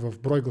мандат в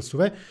брой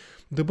гласове,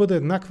 да бъде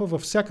еднаква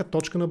във всяка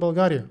точка на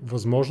България.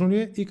 Възможно ли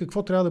е и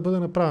какво трябва да бъде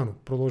направено?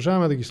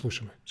 Продължаваме да ги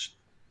слушаме.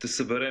 Ще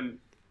съберем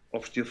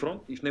общия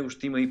фронт и в него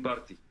ще има и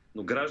партии.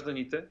 Но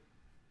гражданите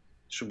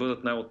ще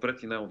бъдат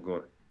най-отпред и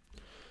най-отгоре.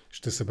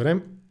 Ще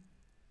съберем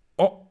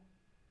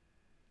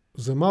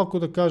за малко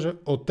да кажа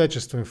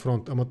Отечествен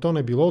фронт. Ама то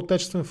не било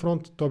Отечествен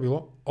фронт, то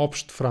било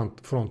Общ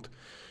фронт,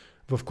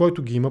 в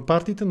който ги има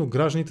партиите, но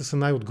гражданите са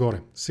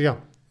най-отгоре.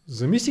 Сега,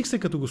 замислих се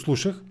като го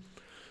слушах,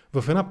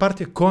 в една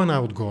партия кой е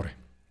най-отгоре?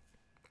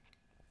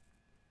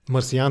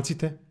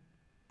 Марсианците?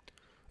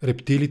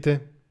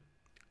 Рептилите?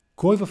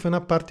 Кой в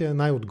една партия е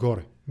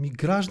най-отгоре?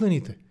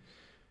 Гражданите.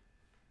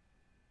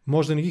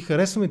 Може да не ги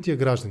харесваме тия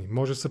граждани.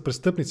 Може да са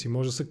престъпници,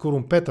 може да са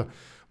корумпета,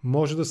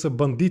 може да са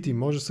бандити,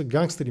 може да са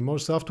гангстери,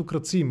 може да са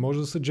автокраци, може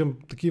да са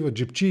такива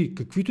джепчии,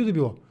 каквито и да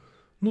било.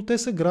 Но те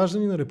са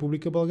граждани на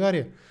Република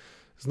България.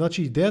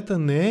 Значи идеята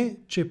не е,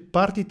 че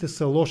партиите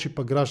са лоши,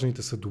 пък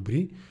гражданите са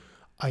добри,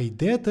 а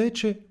идеята е,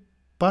 че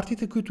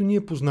партиите, които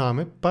ние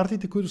познаваме,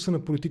 партиите, които са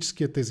на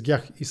политическия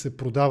тезгях и се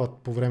продават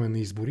по време на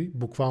избори,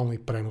 буквално и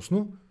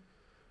преносно,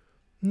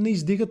 не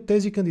издигат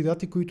тези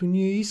кандидати, които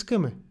ние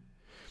искаме.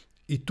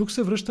 И тук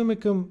се връщаме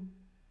към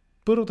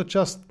първата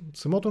част,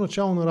 самото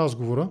начало на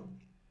разговора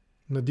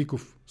на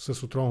Диков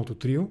с Отровното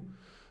трио.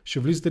 Ще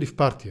влизате ли в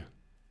партия?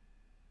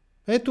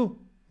 Ето,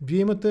 вие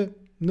имате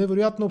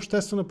невероятна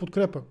обществена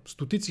подкрепа.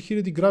 Стотици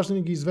хиляди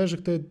граждани ги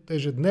извеждахте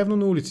ежедневно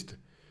на улиците.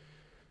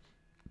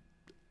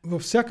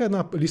 Във всяка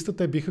една листа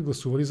те биха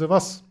гласували за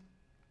вас.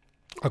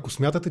 Ако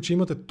смятате, че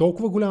имате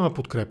толкова голяма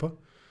подкрепа,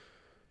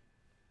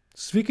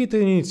 свикайте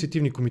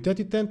инициативни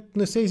комитети, те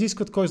не се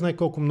изискват кой знае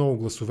колко много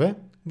гласове.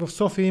 В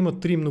София има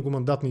 3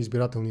 многомандатни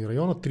избирателни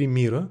района, 3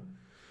 мира.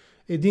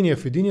 Единия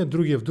в единия,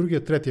 другия в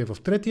другия, третия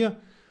в третия.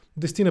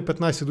 10 на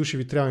 15 души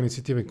ви трябва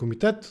инициативен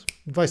комитет,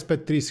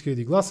 25-30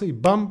 хиляди гласа и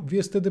бам,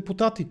 вие сте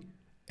депутати.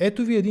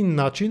 Ето ви един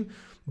начин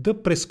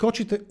да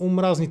прескочите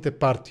омразните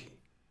партии.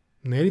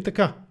 Не е ли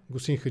така,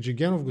 господин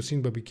Хаджигенов,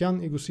 господин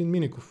Бабикян и господин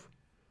Минеков?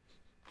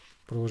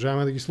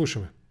 Продължаваме да ги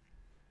слушаме.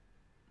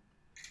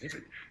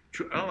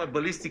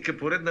 Балистика,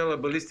 поредна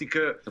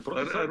балистика.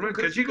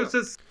 Кажи го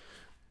с...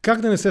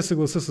 Как да не се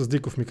съгласа с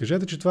Диков? Ми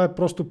кажете, че това е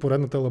просто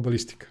поредната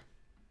лабалистика.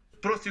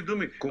 Прости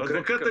думи.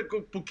 Адвоката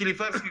по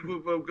килифарски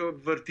го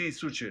върти и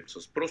суче.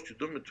 С прости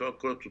думи това,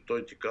 което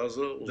той ти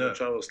каза,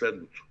 означава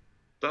следното.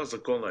 Да,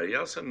 закона е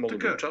ясен, могат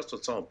да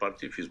участват само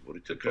партии в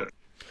изборите.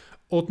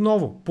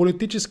 Отново,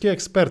 политическия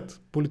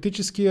експерт,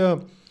 политическия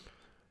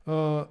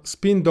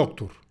спин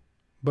доктор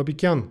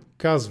Бабикян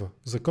казва,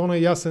 закона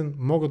е ясен,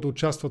 могат да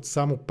участват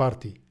само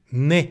партии.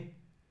 Не!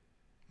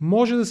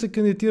 Може да се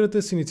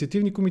кандидатирате с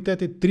инициативни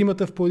комитети,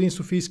 тримата в по един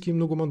софийски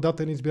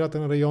многомандатен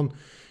избирателен район.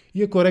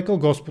 И ако е рекал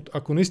Господ,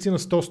 ако наистина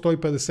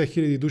 100-150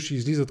 хиляди души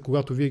излизат,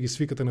 когато вие ги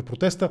свикате на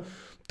протеста,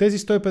 тези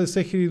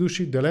 150 хиляди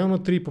души, делено на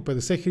 3 по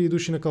 50 хиляди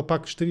души на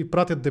калпак, ще ви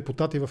пратят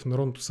депутати в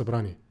Народното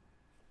събрание.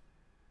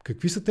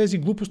 Какви са тези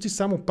глупости?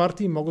 Само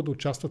партии могат да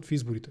участват в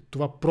изборите.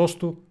 Това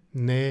просто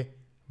не е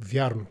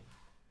вярно.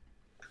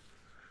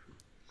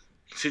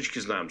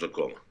 Всички знаем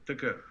закона.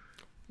 Така.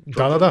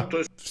 Да.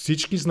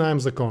 Всички знаем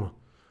закона.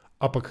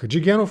 А пък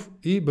Хаджигенов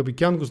и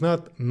Бабикян го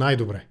знаят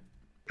най-добре.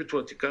 Питва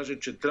да ти каже,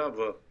 че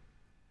трябва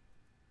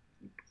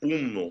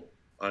умно,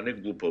 а не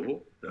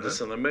глупаво, да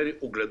се намери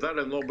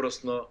огледален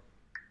образ на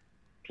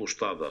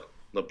площада,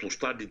 на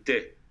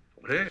площадите.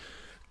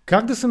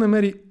 Как да се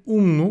намери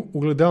умно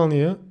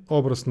огледалния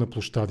образ на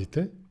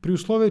площадите, при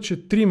условие,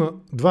 че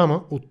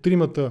двама от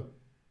тримата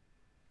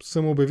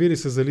самообявили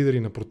се за лидери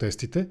на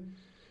протестите,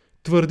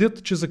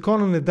 твърдят, че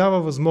закона не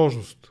дава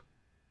възможност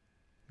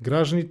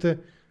гражданите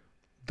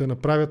да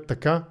направят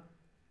така,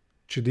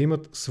 че да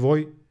имат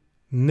свой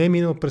не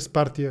минал през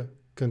партия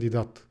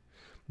кандидат.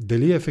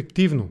 Дали е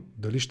ефективно,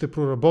 дали ще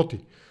проработи,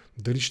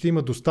 дали ще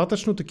има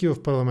достатъчно такива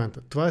в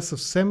парламента, това е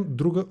съвсем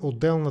друга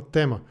отделна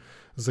тема.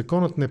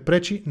 Законът не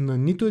пречи на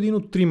нито един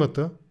от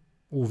тримата,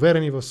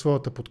 уверени в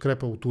своята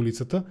подкрепа от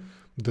улицата,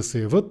 да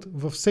се яват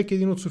във всеки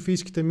един от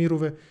софийските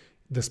мирове,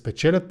 да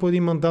спечелят по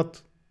един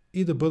мандат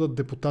и да бъдат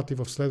депутати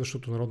в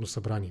следващото Народно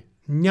събрание.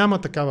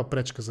 Няма такава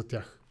пречка за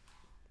тях.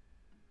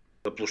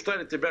 На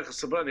площадите бяха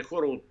събрани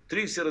хора от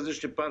 30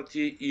 различни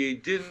партии и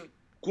един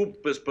клуб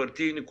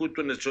безпартийни,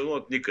 които не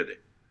членуват никъде.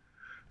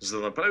 За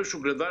да направиш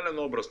огледален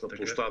образ на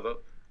площада,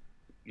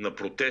 на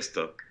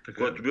протеста,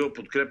 който бил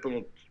подкрепен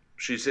от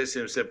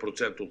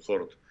 60-70% от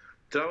хората,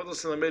 трябва да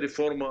се намери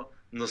форма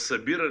на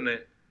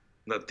събиране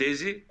на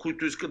тези,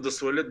 които искат да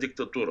свалят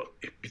диктатура.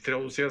 Би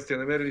трябвало сега сте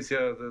намерили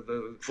сега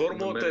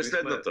Формулата е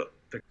следната.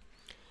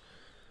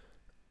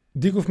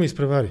 Диков ме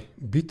изпревари.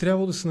 Би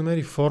трябвало да се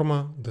намери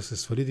форма да се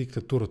свали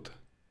диктатурата.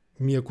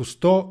 Ако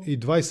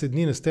 120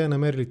 дни не сте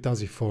намерили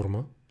тази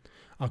форма,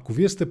 ако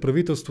вие сте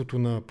правителството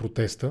на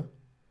протеста,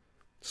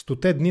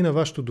 100 дни на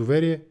вашето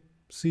доверие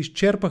се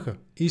изчерпаха.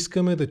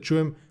 Искаме да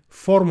чуем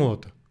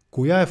формулата.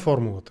 Коя е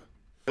формулата?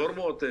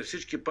 Формулата е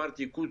всички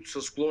партии, които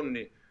са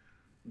склонни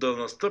да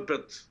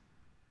настъпят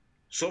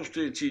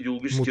собственици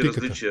идеологически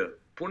различия,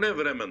 поне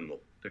временно,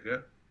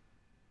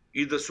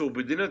 и да се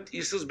обединят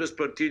и с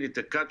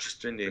безпартийните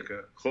качествени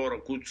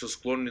хора, които са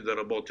склонни да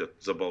работят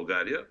за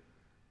България,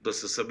 да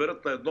се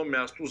съберат на едно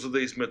място, за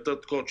да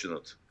изметат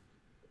кочината.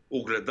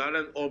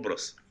 Огледален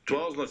образ.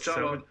 Това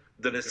означава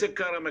да не се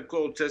караме кой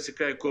от ССК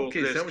и кой от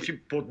Левски.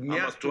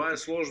 Ама това е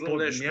сложно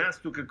нещо. Под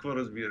място какво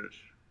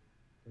разбираш?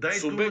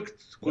 Субект,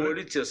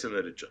 коалиция се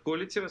нарича.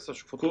 Коалиция, бе,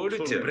 Сашо.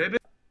 Коалиция.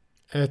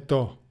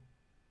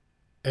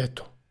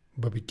 Ето.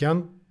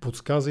 Бабикян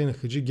подсказа и на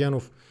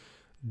Хаджигенов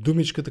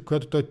думичката,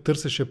 която той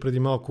търсеше преди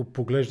малко,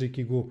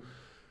 поглеждайки го,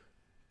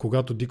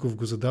 когато Диков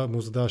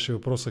му задаваше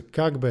въпроса.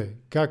 Как бе?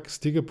 Как?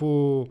 Стига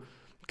по...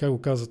 Как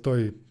го каза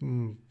той?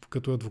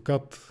 Като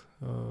адвокат,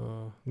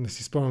 не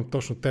си спомням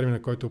точно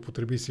термина, който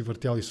употреби, си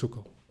въртял и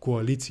сукал.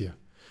 Коалиция.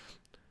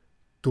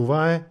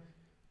 Това е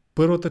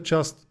първата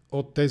част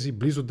от тези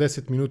близо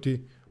 10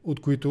 минути, от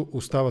които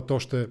остават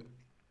още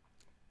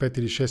 5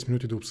 или 6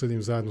 минути да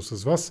обсъдим заедно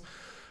с вас.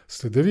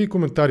 Следа ви и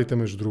коментарите,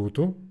 между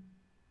другото.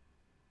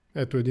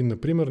 Ето един,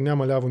 например.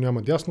 Няма ляво,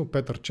 няма дясно.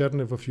 Петър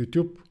Чернев в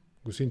YouTube.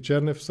 Господин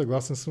Чернев,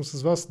 съгласен съм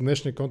с вас.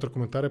 Днешният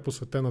контракоментар е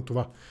посветен на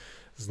това.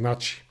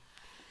 Значи,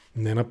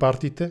 не на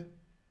партиите,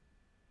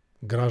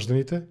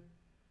 гражданите,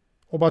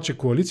 обаче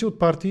коалиция от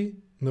партии,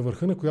 на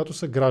върха на която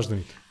са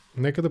гражданите.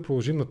 Нека да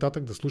продължим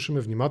нататък да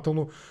слушаме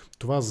внимателно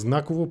това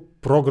знаково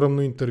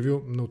програмно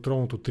интервю на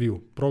Отровното трио.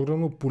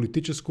 Програмно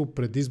политическо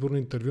предизборно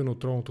интервю на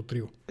Отровното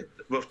трио.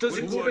 В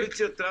тази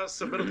коалиция трябва да се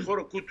съберат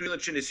хора, които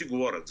иначе не си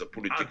говорят за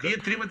политика. А вие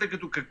тримата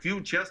като какви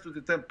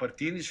участвате там?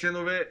 Партийни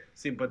членове,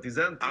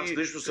 симпатизанти? Аз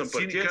лично съм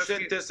партиен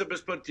член, те са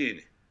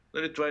безпартийни.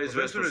 Нали, това е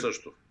известно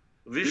също.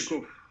 Виж,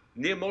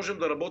 ние можем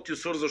да работим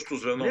свързващо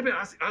звено. Не бе,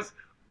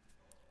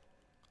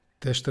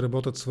 Те ще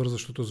работят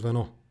свързващото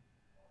звено.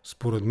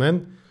 Според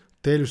мен,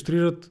 те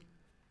илюстрират,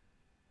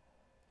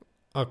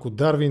 ако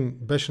Дарвин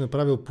беше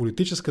направил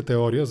политическа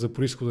теория за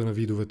произхода на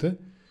видовете,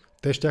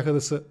 те щяха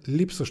да са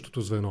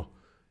липсващото звено.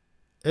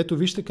 Ето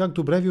вижте как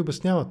добре ви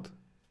обясняват.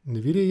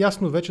 Не ви ли е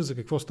ясно вече за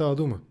какво става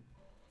дума?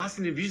 Аз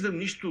не виждам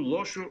нищо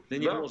лошо.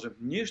 Не можем.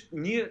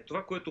 Ние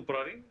това, което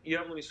правим,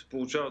 явно ни се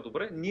получава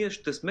добре, ние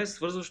ще сме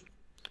свързващо.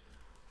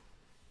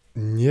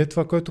 Ние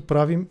това, което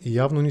правим,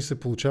 явно ни се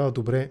получава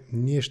добре,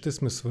 ние ще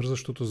сме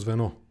свързващото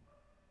звено.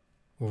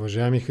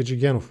 Уважаеми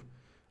Хаджигенов,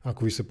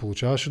 ако ви се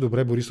получаваше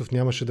добре, Борисов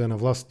нямаше да е на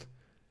власт.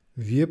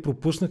 Вие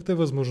пропуснахте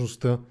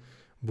възможността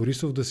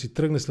Борисов да си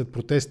тръгне след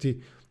протести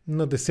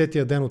на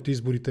 10-тия ден от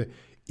изборите,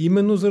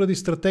 именно заради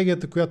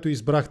стратегията, която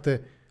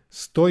избрахте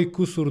 100 и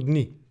кусор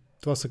дни.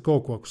 Това са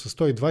колко? Ако са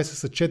 120,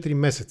 са 4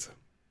 месеца.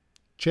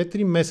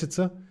 4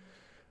 месеца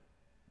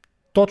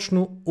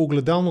точно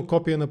огледално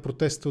копие на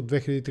протестите от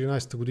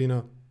 2013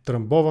 година.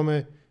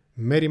 Тръмбоваме,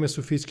 мериме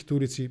софийските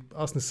улици.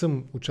 Аз не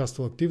съм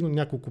участвал активно,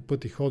 няколко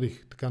пъти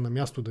ходих така на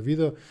място да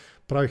видя.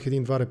 Правих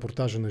 1-2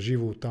 репортажа на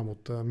живо там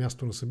от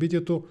място на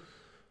събитието.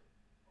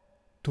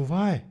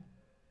 Това е.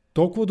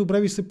 Толкова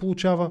добре ви се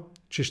получава,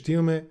 че ще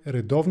имаме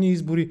редовни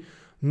избори,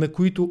 на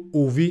които,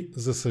 уви,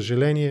 за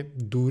съжаление,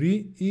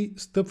 дори и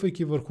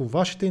стъпвайки върху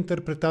вашите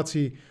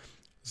интерпретации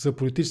за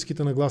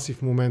политическите нагласи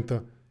в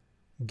момента,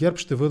 ГЕРБ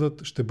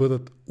ще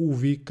бъдат,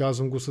 уви,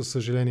 казвам го със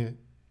съжаление,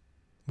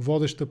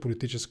 водеща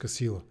политическа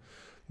сила.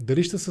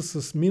 Дали ще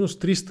са с минус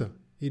 300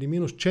 или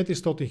минус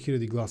 400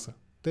 хиляди гласа,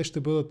 те ще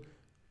бъдат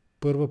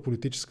първа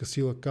политическа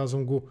сила,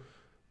 казвам го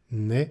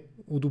не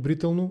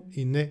одобрително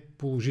и не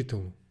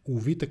положително.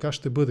 Уви, така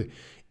ще бъде.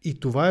 И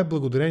това е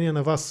благодарение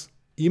на вас.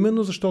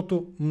 Именно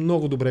защото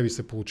много добре ви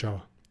се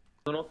получава.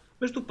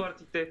 Между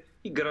партиите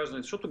и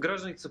гражданите, защото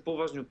гражданите са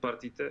по-важни от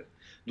партиите.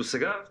 До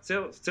сега,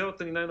 в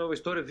цялата ни най-нова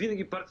история,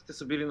 винаги партиите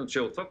са били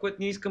начело. Това, което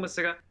ние искаме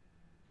сега...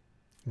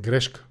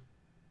 Грешка.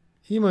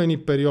 Има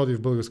едни периоди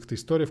в българската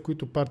история, в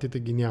които партиите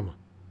ги няма.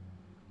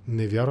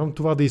 Не вярвам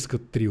това да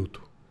искат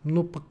триото.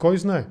 Но пък кой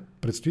знае,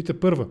 предстоите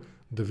първа.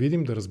 Да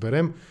видим, да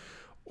разберем.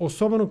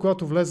 Особено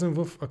когато влезем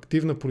в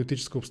активна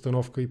политическа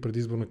обстановка и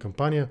предизборна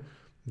кампания,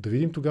 да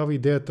видим тогава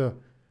идеята,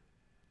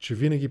 че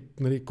винаги,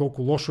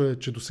 колко лошо е,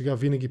 че до сега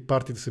винаги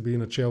партиите са били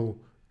начело,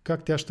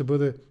 как тя ще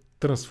бъде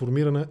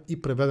трансформирана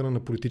и преведена на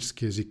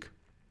политически език.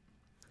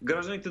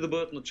 Гражданите да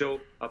бъдат начело,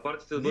 а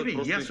партиите да бъдат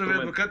просто инструмент.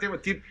 Ясно, адвокат, ама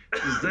ти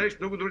знаеш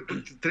много добре,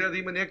 трябва да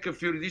има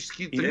някакъв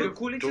юридически...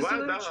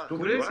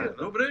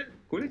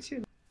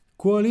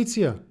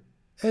 Коалиция.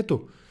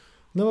 Ето,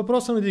 на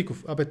въпроса на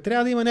Диков.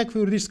 Трябва да има някаква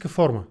юридическа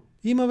форма.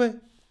 Има,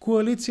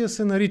 коалиция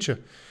се нарича.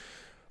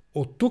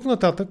 От тук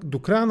нататък, до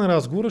края на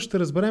разговора, ще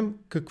разберем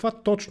каква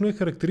точно е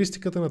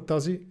характеристиката на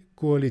тази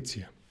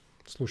коалиция.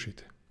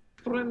 Слушайте.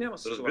 Проблем няма.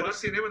 Разбира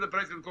се, няма да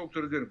правите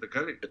доколкото разбирам,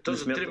 така ли?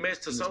 За 3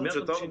 месеца само, че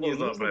това може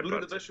да направи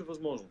партия. Да беше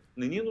възможно.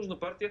 Не ни е нужна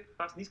партия,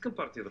 аз не искам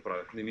партия да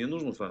правя. Не ми е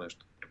нужно това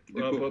нещо.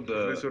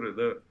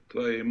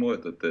 Това е и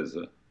моята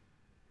теза.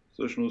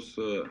 Всъщност,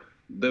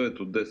 9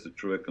 от 10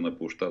 човека на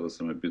площада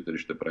са ме питали,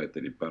 ще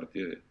правите ли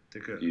партия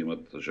и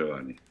имат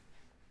желание.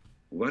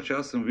 Обаче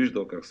аз съм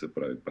виждал как се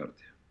прави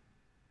партия.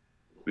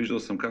 Виждал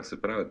съм как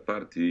се правят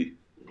партии.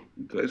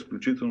 Това е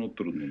изключително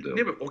трудно дело.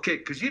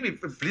 Кажи ми,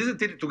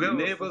 влизате ли тогава...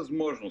 Не е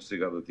възможно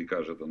сега да ти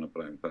кажа да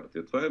направим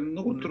партия. Това е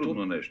много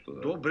трудно нещо.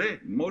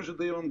 Добре. Може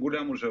да имам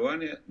голямо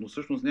желание, но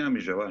всъщност нямам и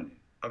желание.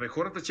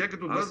 Хората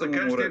чакат от вас да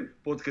кажете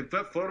под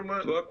каква форма...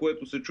 Това,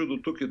 което се чу до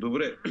тук е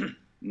добре.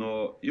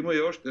 Но има и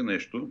още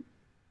нещо.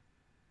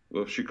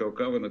 В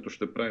шикалкаването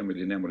ще правим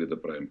или няма ли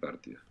да правим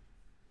партия.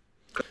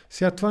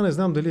 Сега това не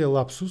знам дали е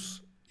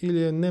лапсус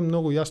или е не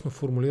много ясно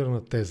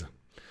формулирана теза.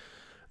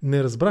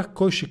 Не разбрах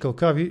кой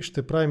шикалкави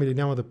ще правим или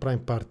няма да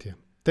правим партия.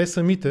 Те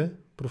самите,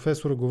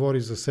 професора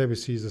говори за себе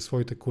си и за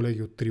своите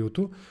колеги от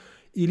триото,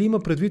 или има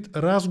предвид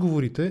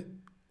разговорите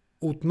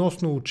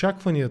относно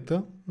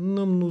очакванията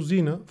на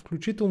мнозина,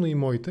 включително и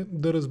моите,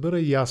 да разбера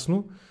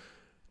ясно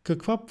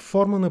каква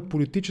форма на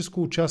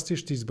политическо участие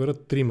ще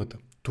изберат тримата.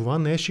 Това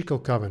не е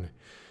шикалкавене.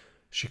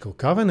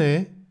 Шикалкавене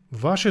е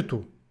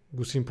вашето,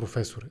 господин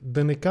професоре,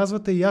 да не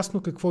казвате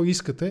ясно какво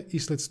искате и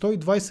след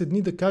 120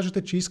 дни да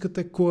кажете, че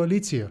искате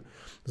коалиция.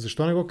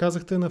 Защо не го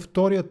казахте на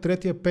 2-я,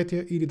 3-я,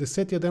 5-я или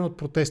 10-я ден от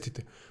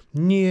протестите?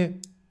 Ние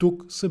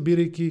тук,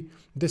 събирайки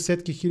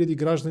десетки хиляди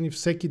граждани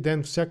всеки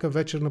ден, всяка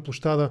вечер на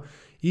площада,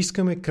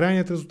 искаме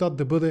крайният резултат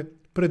да бъде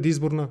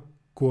предизборна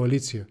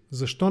коалиция.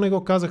 Защо не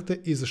го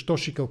казахте и защо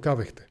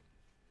шикалкавехте?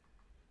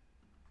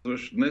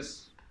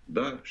 Днес,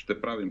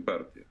 ще правим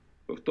партия.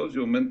 В този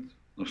момент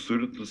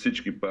абсолютно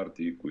всички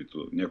партии,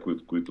 някои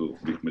от които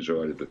бихме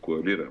желали да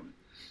коалираме,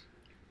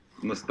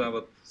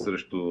 настават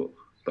срещу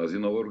тази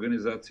нова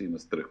организация и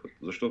настръхват.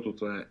 Защото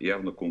това е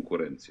явна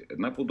конкуренция.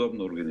 Една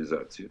подобна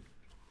организация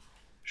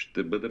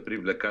ще бъде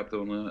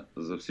привлекателна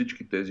за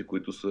всички тези,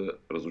 които са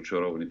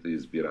разочарованите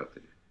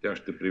избиратели. Тя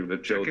ще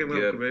привлече от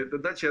ГЕРБ.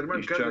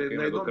 Арман каза,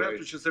 на едно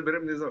място ще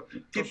съберем, не знам.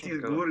 Ти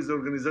говори за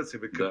организация.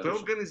 Каква е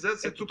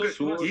организация тук?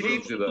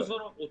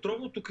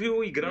 Отровното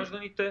трио и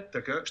гражданите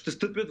ще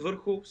стъпят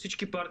върху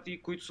всички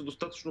партии, които са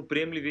достатъчно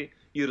приемливи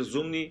и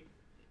разумни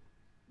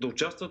да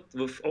участват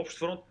в общ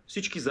фронт,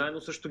 всички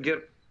заедно срещу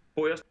ГЕРБ.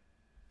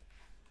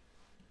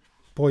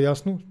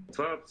 По-ясно?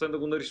 Това освен да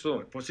го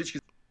нарисуваме.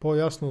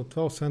 По-ясно от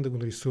това, освен да го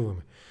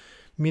нарисуваме.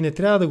 Не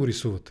трябва да го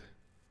рисувате.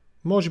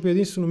 Може би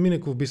единствено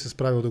Минеков би се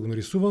справил да го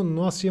нарисува,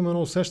 но аз имам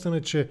едно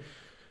усещане, че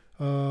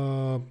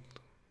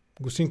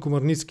господин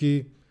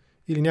Комарницки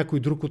или някой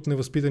друг от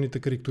невъзпитаните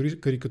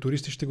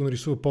карикатуристи ще го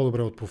нарисува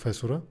по-добре от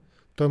професора.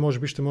 Той може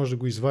би ще може да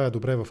го извая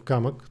добре в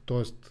камък,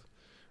 т.е.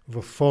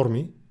 в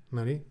форми,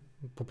 нали?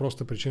 По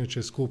проста причина, че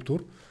е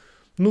скулптор,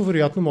 но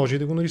вероятно може и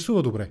да го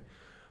нарисува добре.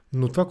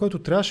 Но това, което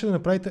трябваше да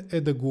направите,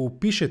 е да го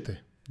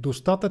опишете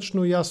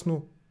достатъчно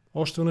ясно.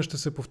 Още веднъж ще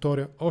се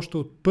повторя. Още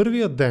от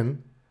първия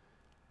ден,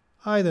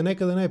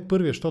 нека да не е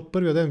първия, защото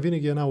първия ден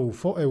винаги е една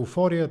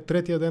еуфория,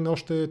 третия ден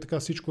още така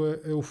всичко е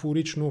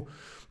еуфорично,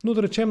 но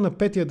да речем на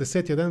петия,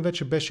 десетия ден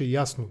вече беше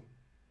ясно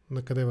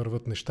на къде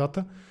върват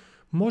нещата.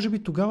 Може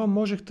би тогава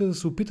можехте да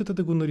се опитате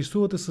да го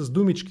нарисувате с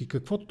думички.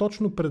 Какво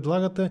точно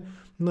предлагате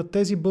на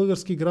тези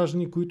български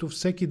граждани, които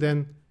всеки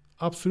ден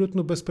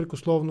абсолютно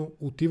безпрекословно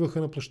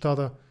отиваха на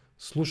площада,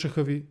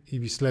 слушаха ви и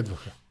ви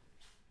следваха?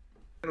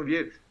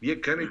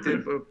 Вие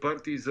каните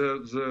партии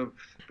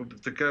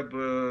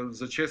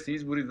за честни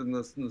избори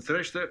на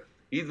среща.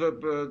 Идва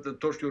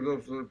Тошко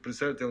Йорданов,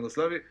 представител на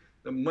Слави,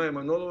 Майя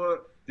Манолова,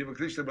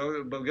 Демократична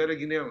България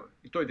ги няма.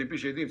 И той те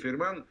пише един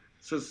фирман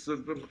с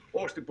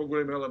още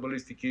по-големи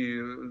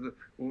алабалистики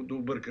до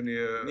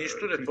объркания.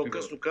 Нищо не.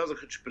 По-късно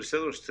казаха, че при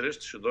следващата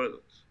среща ще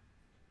дойдат.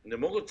 Не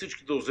могат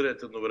всички да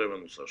озреят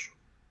едновременно, Сашо.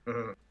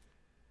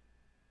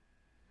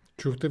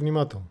 Чухте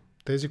внимателно.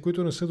 Тези,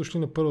 които не са дошли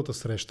на първата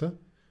среща,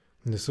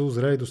 не са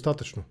озрели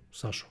достатъчно,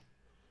 Сашо.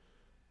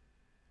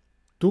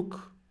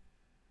 Тук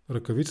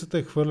ръкавицата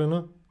е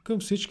хвърлена към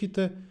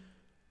всичките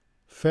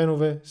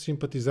фенове,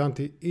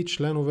 симпатизанти и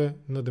членове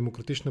на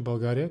Демократична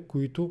България,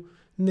 които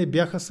не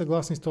бяха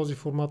съгласни с този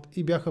формат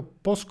и бяха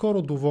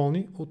по-скоро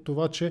доволни от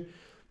това, че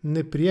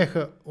не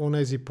приеха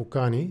онези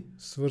покани,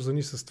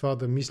 свързани с това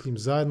да мислим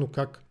заедно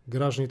как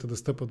гражданите да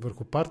стъпат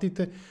върху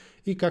партиите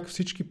и как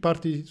всички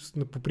партии,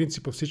 по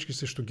принципа всички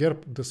срещу ГЕРБ,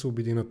 да се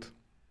обединят.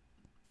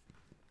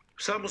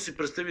 Само си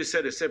представи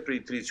СДС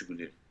преди 30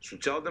 години.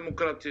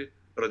 Социал-демократи,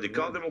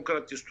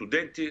 радикал-демократи,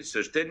 студенти,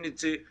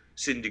 свещеници,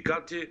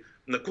 синдикати.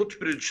 На какво ти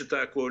прилича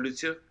тая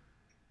коалиция?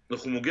 На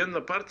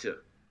хомогенна партия.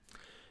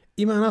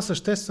 Има една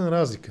съществена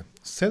разлика.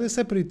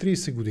 СДС преди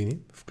 30 години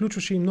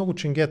включваше и много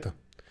ченгета.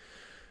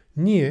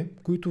 Ние,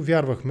 които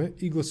вярвахме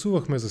и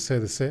гласувахме за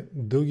СДС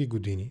дълги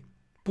години,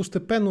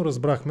 постепенно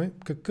разбрахме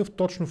какъв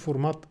точно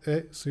формат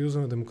е Съюза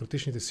на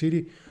демократичните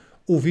сили,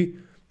 уви,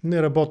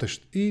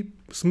 неработещ. И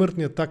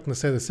смъртният акт на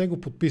СДС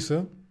го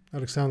подписа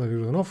Александър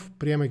Йорданов,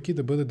 приемайки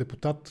да бъде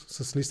депутат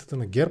с листата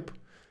на ГЕРБ.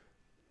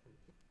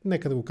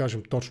 Нека да го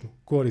кажем точно.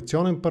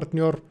 Коалиционен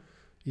партньор,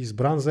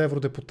 избран за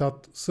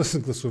евродепутат с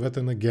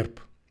гласовете на ГЕРБ.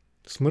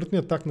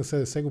 Смъртният акт на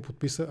СДС го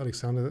подписа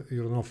Александър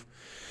Йорданов.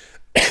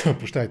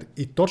 Прощайте.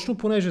 И точно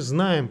понеже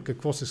знаем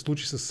какво се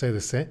случи с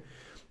СДС,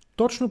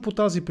 точно по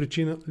тази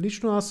причина,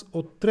 лично аз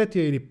от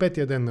третия или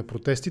петия ден на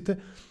протестите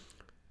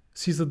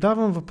си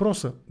задавам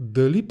въпроса,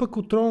 дали пък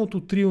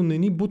отровното трио не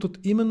ни бутат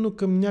именно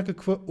към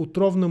някаква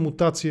отровна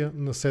мутация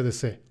на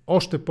СДС.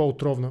 Още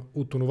по-отровна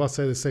от това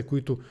СДС,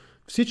 които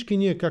всички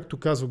ние, както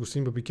казва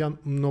господин Бабикян,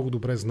 много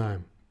добре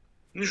знаем.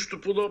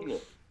 Нищо подобно.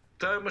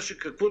 Та имаше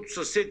каквото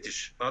се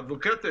сетиш.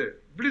 Адвокате,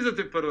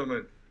 влизате в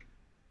парламент.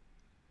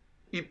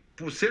 И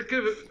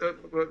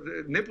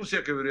не по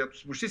всяка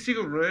вероятност, почти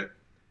сигурно е,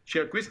 че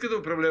ако иска да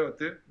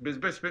управлявате, без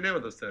БСП няма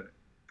да стане.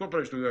 Какво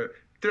правиш тогава?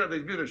 Трябва да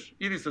избираш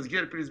или с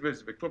ГЕРБ, или с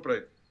БСП. Какво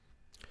правите?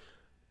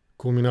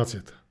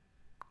 Кулминацията.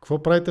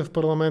 Какво правите в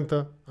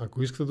парламента,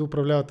 ако искате да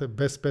управлявате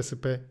без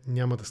БСП,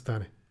 няма да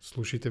стане.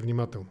 Слушайте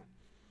внимателно.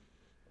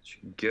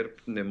 ГЕРБ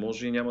не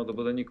може и няма да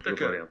бъде никога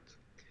вариант.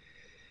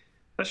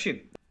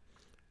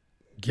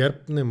 ГЕРБ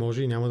не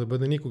може и няма да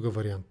бъде никога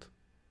вариант.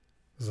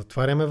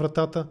 Затваряме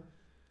вратата,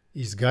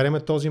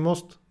 изгаряме този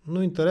мост,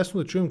 но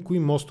интересно да чуем кои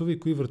мостове и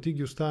кои врати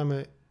ги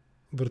оставяме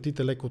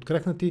вратите леко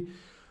открехнати,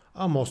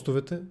 а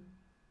мостовете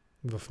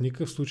в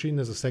никакъв случай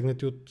не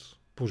засегнати от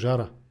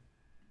пожара.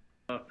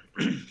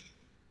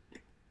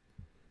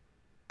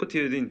 Път е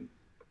един.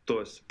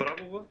 Т.е.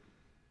 правова,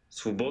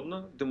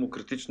 свободна,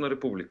 демократична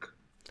република.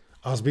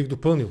 Аз бих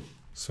допълнил.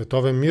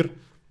 Световен мир,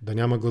 да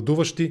няма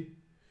гладуващи,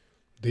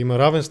 да има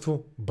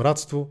равенство,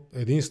 братство,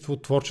 единство,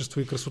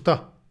 творчество и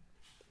красота.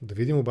 Да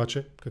видим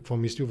обаче какво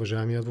мисли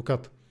уважаемия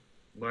адвокат.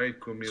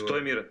 Майко мила.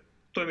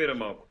 Той мира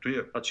малко.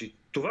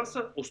 Това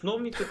са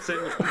основните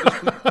ценности.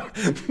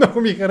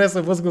 Много ми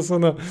хареса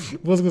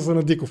възгласа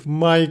на Диков.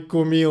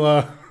 Майко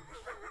мила.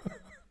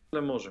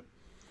 Не може.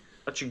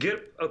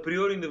 ГЕРБ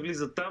априори не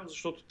влиза там,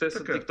 защото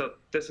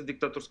те са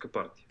диктаторска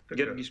партия.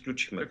 ГЕРБ ги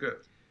изключихме.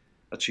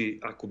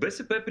 Ако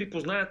БСП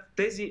припознаят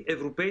тези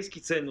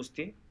европейски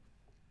ценности...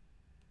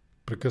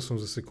 Прекъсвам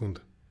за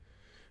секунда.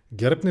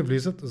 ГЕРБ не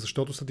влизат,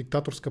 защото са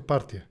диктаторска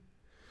партия.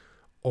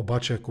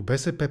 Обаче ако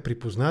БСП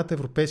припознаят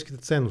европейските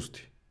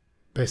ценности,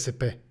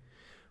 БСП,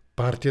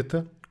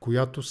 партията,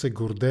 която се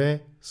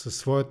гордее със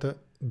своята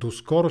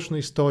доскорошна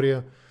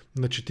история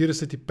на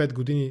 45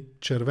 години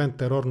червен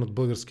терор над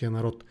българския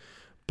народ,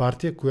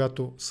 партия,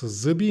 която с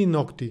зъби и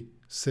ногти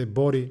се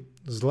бори,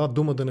 зла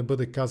дума да не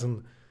бъде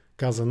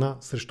каза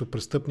срещу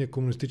престъпния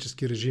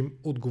комунистически режим,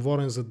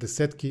 отговорен за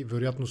десетки,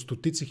 вероятно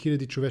стотици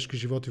хиляди човешки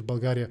животи в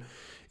България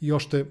и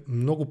още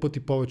много пъти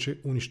повече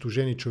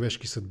унищожени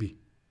човешки съдби.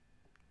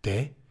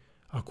 Те,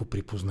 ако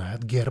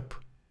припознаят ГЕРБ,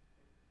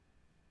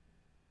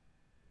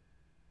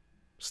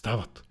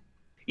 стават.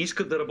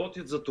 Искат да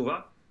работят за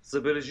това,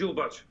 забележи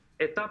обаче.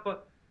 Етапа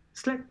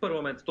след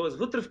парламента, т.е.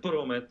 вътре в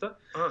парламента,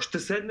 ще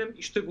седнем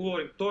и ще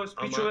говорим.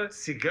 Т.е. пичове...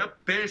 сега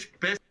пееш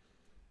пес...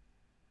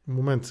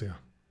 Момент сега.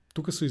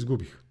 Тук се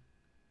изгубих.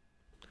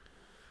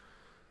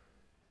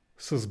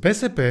 С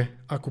БСП,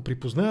 ако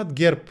припознаят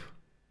ГЕРБ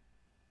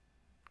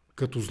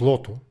като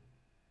злото,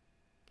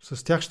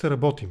 с тях ще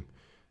работим.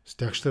 С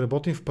тях ще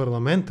работим в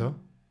парламента.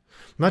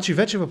 Значи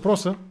вече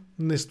въпроса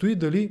не стои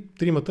дали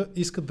тримата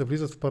искат да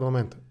влизат в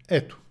парламента.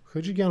 Ето,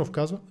 Хаджигенов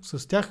казва,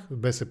 с тях,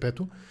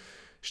 БСП-то,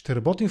 ще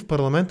работим в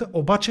парламента,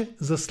 обаче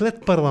за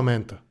след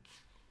парламента.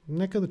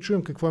 Нека да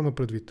чуем какво има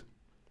предвид.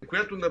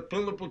 Която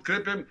напълно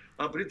подкрепям,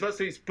 а преди това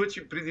се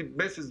изпъчи преди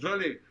месец-два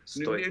ли?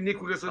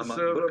 Никога с... Ама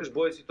бъркаш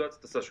боя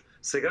ситуацията, Сашо.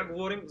 Сега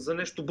говорим за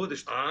нещо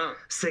бъдещо.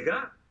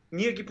 Сега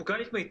ние ги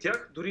поканихме и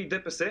тях, дори и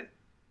ДПС.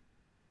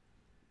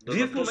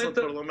 Вие в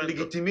момента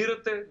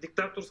легитимирате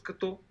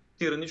диктаторското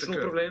тиранично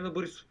управление на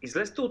Борисов.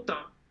 Излезте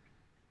оттам,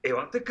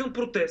 елате към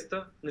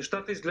протеста,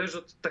 нещата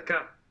изглеждат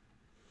така.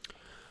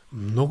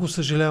 Много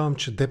съжалявам,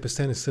 че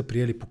ДПС не са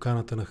приели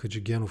поканата на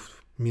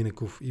Хаджигенов,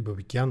 Минеков и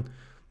Бабикян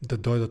да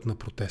дойдат на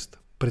протеста.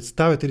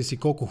 Представете ли си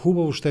колко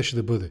хубаво щеше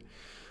да бъде?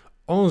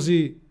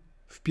 Онзи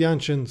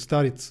впянчен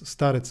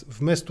старец,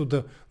 вместо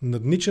да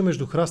наднича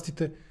между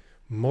храстите,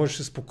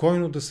 можеше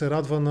спокойно да се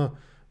радва на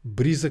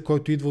бриза,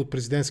 който идва от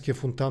президентския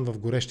фонтан в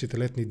горещите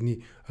летни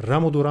дни,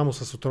 рамо до рамо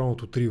с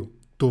Отровното трио.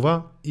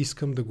 Това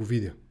искам да го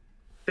видя.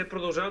 Те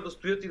продължават да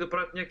стоят и да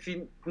правят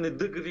някакви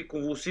недъгави,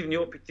 конвулсивни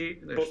опити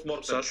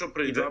постмортем. Сашо,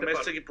 преди 2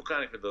 месеца ги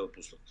поканиха да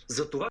пуснат.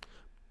 Затова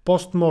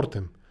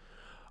постмортем.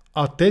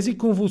 А тези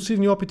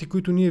конвулсивни опити,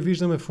 които ние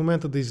виждаме в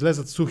момента да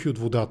излезат сухи от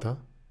водата,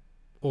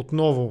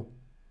 отново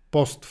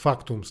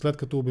постфактум, след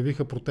като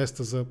обявиха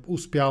протеста за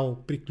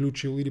успял,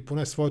 приключил или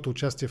поне своето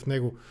участие в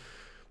него,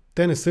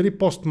 те не са ли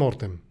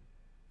постмортем?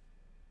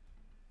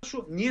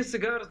 Ние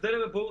сега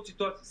разделяме бой от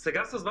ситуация.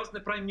 Сега с вас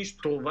не правим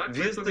нищо. Това,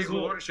 което ти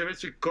говориш, е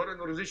вече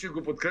коренно различно,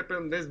 го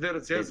подкрепям днес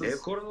ръце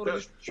с... коренно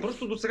различно.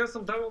 Просто до сега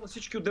съм давал на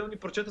всички отделни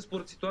парчета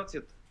според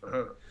ситуацията.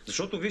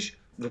 Защото виж,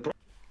 въпрос...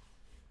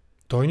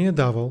 Той ни е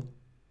давал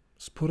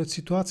според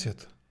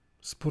ситуацията.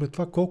 Според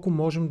това колко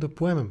можем да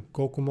поемем,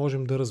 колко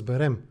можем да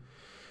разберем.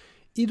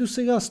 И до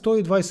сега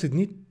 120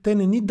 дни те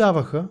не ни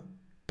даваха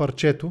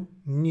парчето.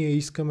 Ние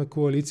искаме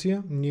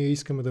коалиция, ние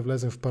искаме да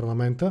влезем в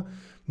парламента,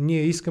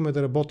 ние искаме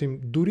да работим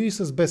дори и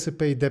с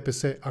БСП и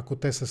ДПС, ако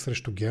те са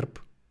срещу ГЕРБ.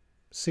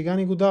 Сега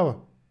ни го дава.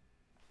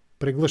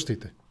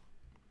 Преглъщайте.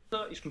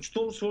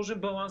 Изключително сложен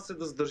баланс е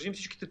да задържим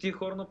всичките тия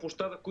хора на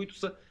площада, които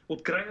са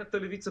от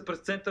крайната левица през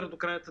центъра до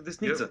крайната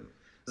десница.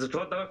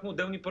 Затова давахме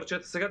отделни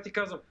парчета. Сега ти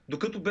казвам,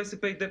 докато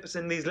БСП и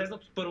ДПС не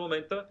излезнат от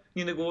парламента,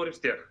 ние не говорим с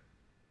тях.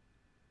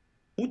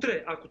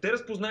 Утре, ако те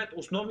разпознаят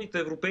основните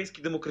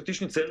европейски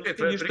демократични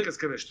ценности,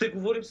 ние ще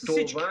говорим с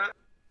всички.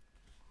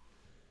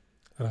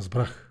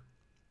 Разбрах.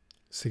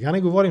 Сега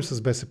не говорим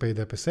с БСП и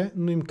ДПС,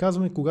 но им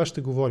казваме кога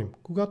ще говорим.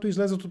 Когато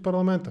излезат от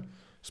парламента.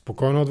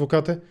 Спокойно,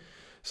 адвокате.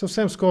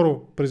 Съвсем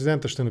скоро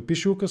президента ще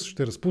напише указ,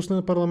 ще разпусне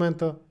на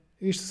парламента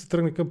и ще се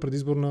тръгне към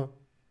предизборна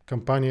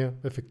кампания,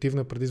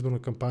 ефективна предизборна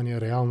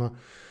кампания, реална.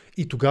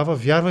 И тогава,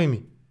 вярвай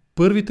ми,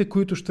 първите,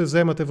 които ще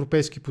вземат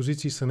европейски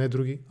позиции са не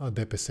други, а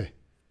ДПС.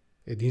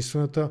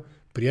 Единствената,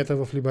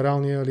 приета в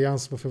либералния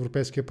алианс в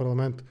Европейския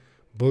парламент,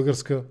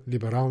 българска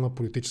либерална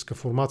политическа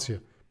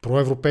формация.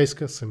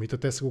 Проевропейска, самите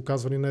те са го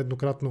казвали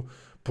нееднократно,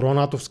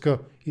 пронатовска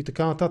и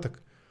така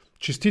нататък.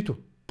 Честито,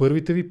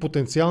 първите ви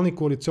потенциални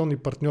коалиционни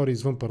партньори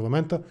извън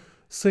парламента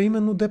са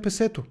именно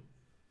ДПС-то.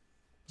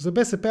 За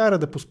БСП аре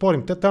да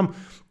поспорим.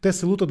 Те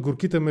се лутат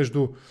горките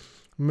между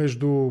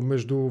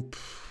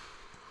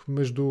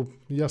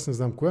и аз не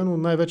знам кое, но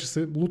най-вече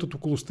се лутат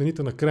около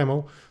стените на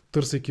Кремъл,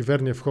 търсейки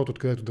верния вход,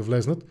 откъдето да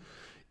влезнат.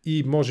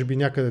 И може би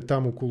някъде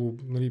там около,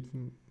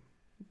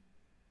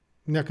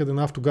 някъде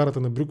на автогарата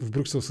в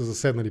Брюксел са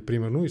заседнали,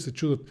 примерно, и се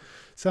чудат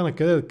сега на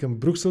къде, към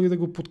Брюксел ли да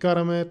го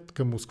подкараме,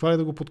 към Москва ли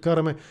да го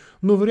подкараме,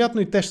 но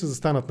вероятно и те ще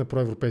застанат на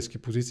проевропейски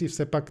позиции.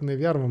 Все пак не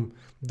вярвам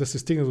да се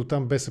стигне до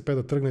там БСП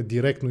да тръгне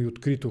директно и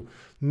открито,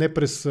 не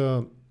през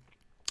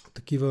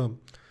такива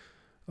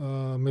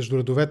между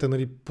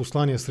редовете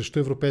послания срещу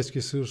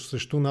Европейския съюз,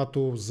 срещу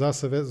НАТО,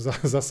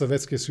 за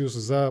Съветския съюз,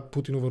 за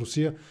Путинова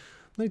Русия.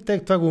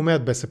 Те това го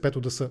умеят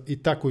БСП-то да са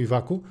и тако и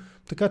вако.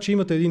 Така че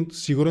имате един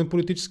сигурен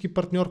политически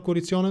партньор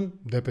коалиционен,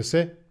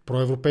 ДПС,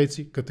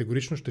 проевропейци,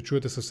 категорично ще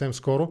чуете съвсем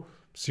скоро,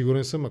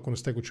 сигурен съм, ако не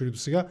сте го чули до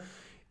сега,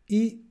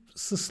 и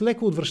с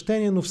леко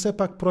отвращение, но все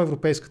пак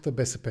проевропейската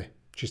БСП.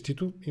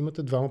 Честито,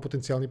 имате двама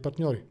потенциални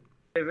партньори.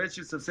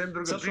 Вече съвсем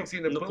друга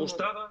фрикция. На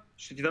площада,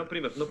 ще ти дам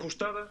пример, на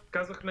площада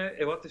казахме,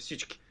 елате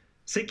всички.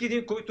 Всеки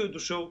един, който е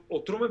дошъл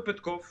от Румен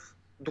Петков,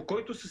 до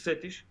който се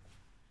сетиш,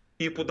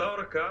 и е подал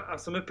ръка,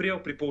 аз съм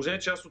приел при положение,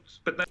 че аз от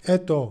 15...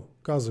 Ето,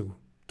 каза го.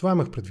 Това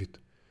имах предвид.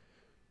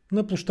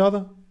 На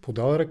площада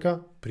подала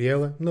ръка,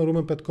 приела на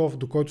Румен Петков,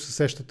 до който се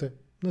сещате.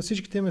 На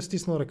всичките им е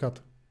стиснал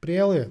ръката.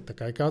 Приела я,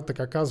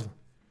 така казва.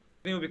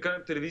 Ние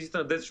обикалям телевизията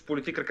на 10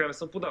 политик, ръка не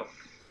съм подал.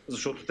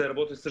 Защото те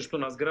работят срещу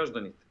нас,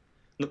 гражданите.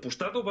 На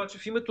площада обаче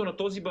в името на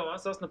този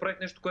баланс аз направих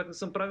нещо, което не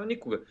съм правил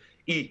никога.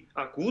 И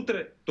ако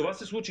утре това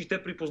се случи и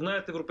те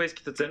припознаят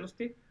европейските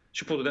ценности,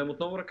 ще подадем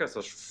отново ръка,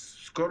 Сашо.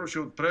 Скоро ще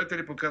отправите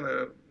ли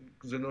покана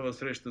за нова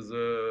среща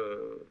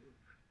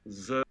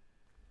за...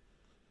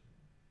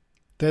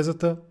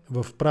 Тезата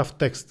в прав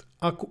текст.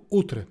 Ако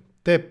утре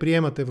те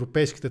приемат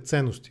европейските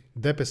ценности,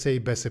 ДПС и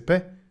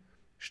БСП,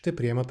 ще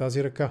приема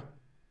тази ръка.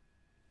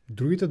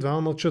 Другите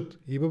двама мълчат.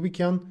 И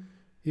Бабикян,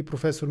 и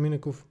професор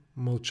Минеков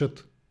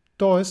мълчат.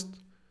 Тоест,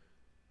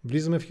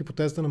 влизаме в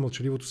хипотезата на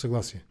мълчаливото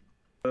съгласие.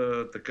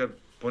 Така,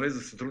 поне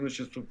за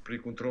сътрудничество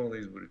при контрол на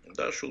изборите.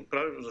 Да, ще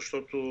отправим,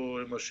 защото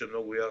имаше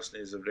много ясни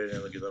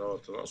изявления на генерал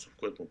Атанасов,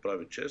 което му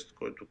прави чест,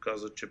 който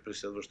каза, че при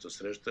следващата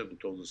среща е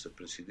готов да се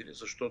присъедини,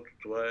 защото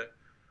това е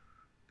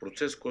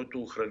процес,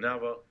 който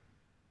охранява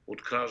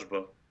от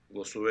кражба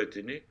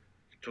гласовете ни.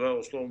 Това е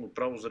основно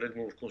право,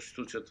 залегнало в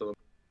Конституцията.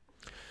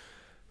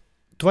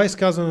 Това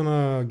изказване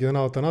на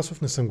генерал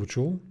Атанасов не съм го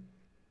чул.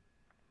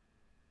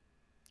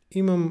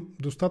 Имам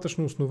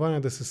достатъчно основание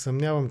да се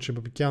съмнявам, че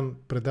Бабикян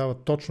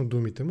предава точно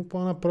думите му по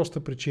една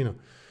проста причина.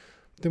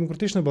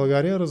 Демократична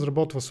България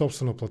разработва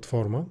собствена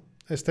платформа.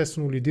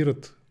 Естествено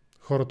лидират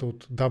хората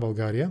от Да,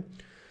 България,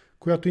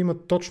 която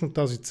има точно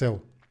тази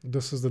цел.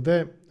 Да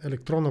създаде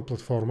електронна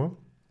платформа,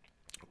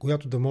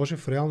 която да може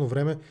в реално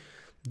време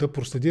да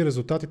проследи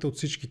резултатите от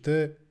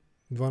всичките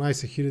 12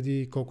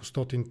 000, колко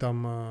стотин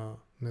там,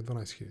 не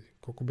 12 000,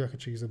 колко бяха,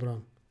 че ги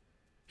забравям.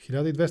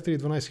 1200 или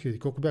 12 000,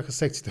 колко бяха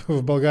секциите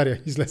в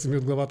България, излезе ми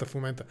от главата в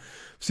момента.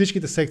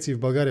 Всичките секции в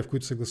България, в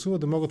които се гласува,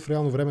 да могат в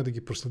реално време да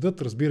ги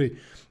проследят, разбирай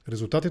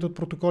резултатите от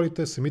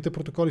протоколите, самите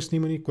протоколи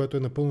снимани, което е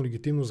напълно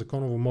легитимно,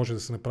 законово може да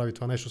се направи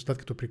това нещо след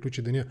като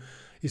приключи деня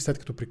и след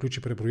като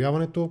приключи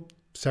преброяването.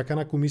 Всяка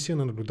една комисия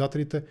на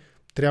наблюдателите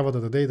трябва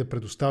да даде и да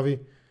предостави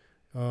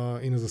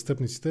и на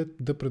застъпниците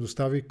да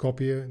предостави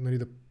копие, нали,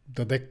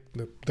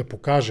 да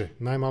покаже,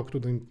 най-малкото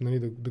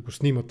да го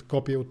снимат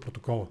копия от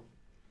протокола.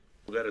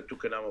 България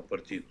тук няма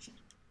партийност.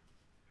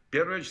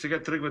 Вярно е, че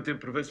сега тръгвате,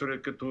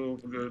 професоре, като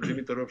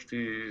Димитър Общи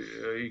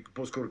и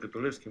по-скоро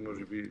като Левски,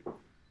 може би.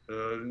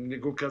 Не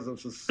го казвам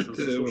с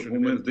в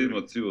момента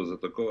имат сила за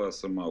такова, аз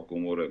съм малко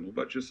уморен.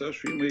 Обаче,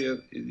 Сашо, има и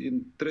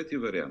един трети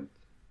вариант.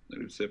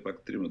 Нали, все пак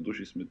 3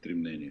 души сме 3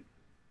 мнения.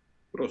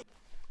 Просто.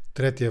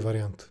 Третия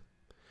вариант.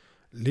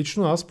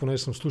 Лично аз,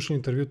 понеже съм слушал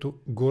интервюто,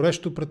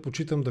 горещо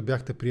предпочитам да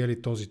бяхте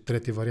приели този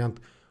трети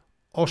вариант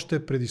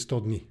още преди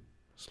 100 дни.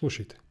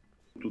 Слушайте.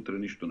 Утре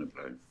нищо не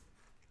правим.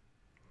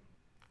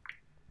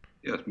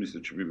 И аз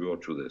мисля, че би било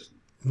чудесно.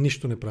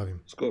 Нищо не правим.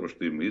 Скоро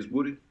ще има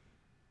избори.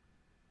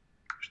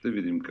 Ще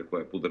видим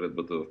каква е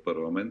подредбата в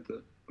парламента.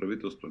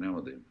 Правителство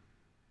няма да има.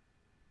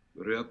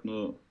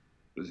 Вероятно,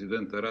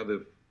 президента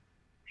Радев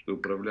ще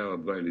управлява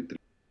 2 или 3.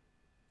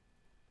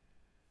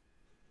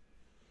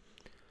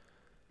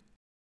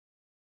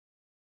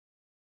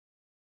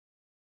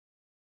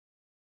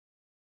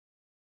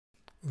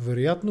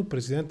 Вероятно,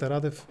 президента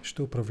Радев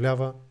ще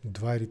управлява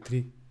 2 или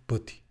 3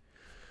 пъти.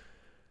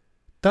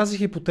 Тази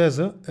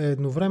хипотеза е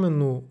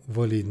едновременно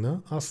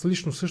валидна. Аз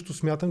лично също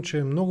смятам, че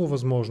е много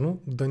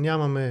възможно да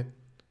нямаме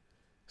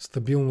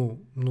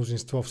стабилно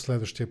мнозинство в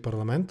следващия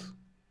парламент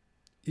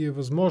и е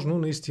възможно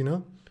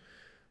наистина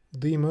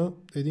да има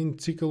един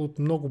цикъл от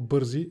много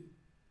бързи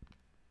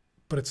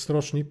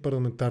предсрочни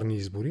парламентарни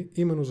избори,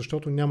 именно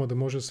защото няма да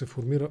може да се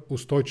формира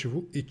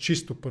устойчиво и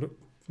чисто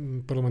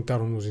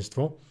парламентарно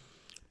мнозинство.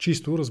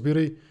 Чисто,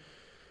 разбирай,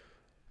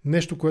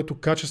 нещо, което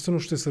качествено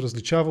ще се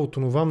различава от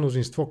това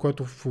мнозинство,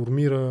 което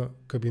формира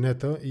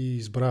кабинета и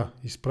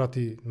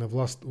изпрати на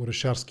власт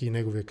Орешарски и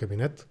неговия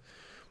кабинет.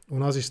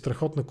 Онази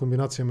страхотна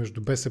комбинация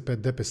между БСП,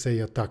 ДПС и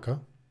Атака.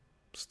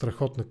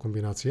 Страхотна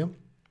комбинация.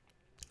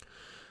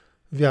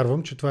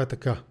 Вярвам, че това е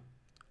така.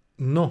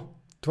 Но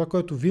това,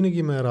 което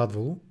винаги ме е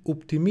радвало,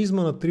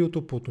 оптимизма на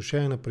триото по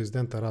отношение на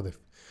президента Радев.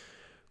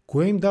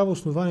 Кое им дава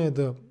основание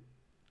да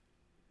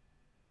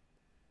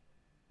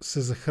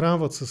се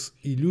захранват с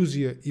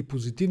илюзия и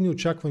позитивни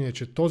очаквания,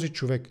 че този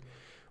човек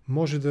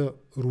може да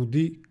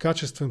роди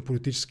качествен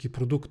политически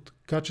продукт,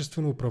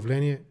 качествено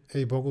управление,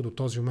 ей Богу, до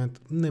този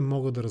момент не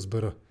мога да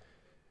разбера.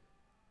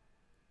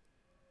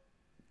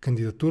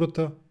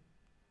 Кандидатурата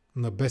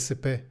на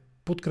БСП,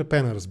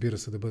 подкрепена, разбира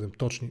се, да бъдем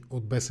точни,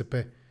 от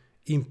БСП,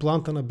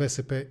 импланта на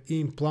БСП и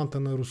импланта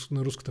на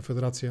Руската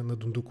федерация на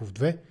Дондуков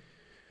 2,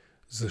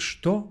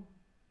 защо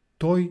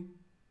той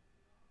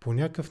по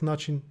някакъв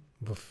начин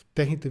в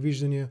техните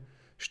виждания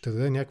ще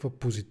даде някаква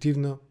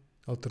позитивна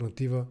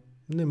алтернатива,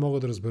 не мога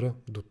да разбера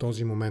до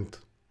този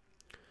момент.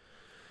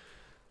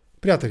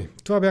 Приятели,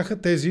 това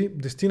бяха тези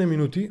 10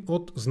 минути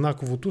от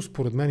знаковото,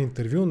 според мен,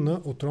 интервю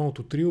на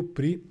Отровното трио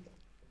при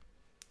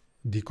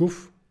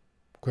Диков.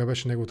 Коя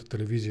беше неговата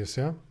телевизия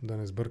сега? Да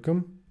не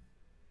сбъркам.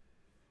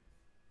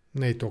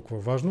 Не е толкова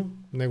важно.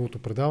 Неговото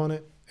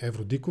предаване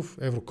Евродиков,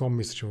 Евроком,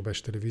 мисля, че му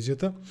беше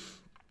телевизията.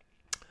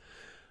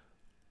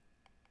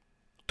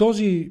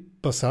 Този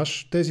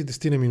пасаж, тези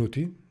 10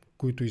 минути,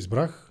 които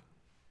избрах,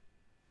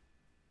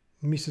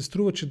 ми се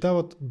струва, че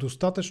дават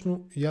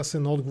достатъчно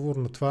ясен отговор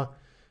на това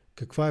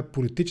каква е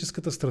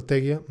политическата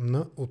стратегия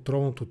на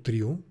Отровното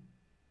трио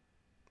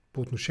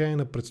по отношение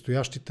на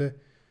предстоящите,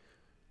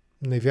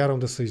 не вярвам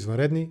да са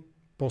извънредни,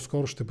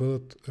 по-скоро ще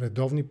бъдат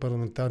редовни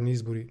парламентарни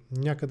избори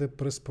някъде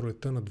през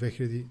пролетта на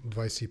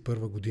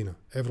 2021 година.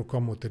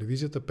 Евроком е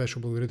телевизията. Пешо,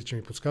 благодаря ти, че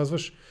ми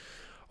подсказваш.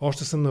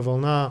 Още съм на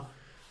вълна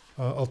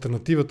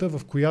алтернативата,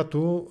 в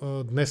която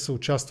днес са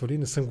участвали.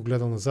 Не съм го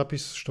гледал на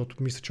запис,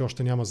 защото мисля, че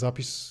още няма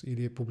запис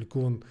или е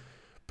публикуван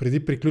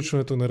преди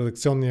приключването на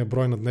редакционния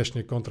брой на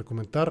днешния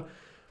контракоментар.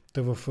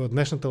 Та в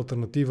днешната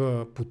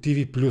алтернатива по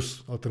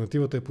TV+,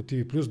 алтернативата е по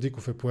TV+,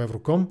 Диков е по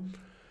Евроком.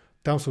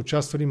 Там са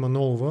участвали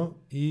Манолова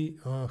и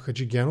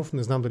Хаджигенов.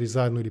 Не знам дали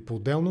заедно или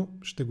по-отделно.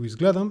 Ще го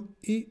изгледам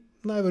и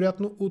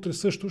най-вероятно утре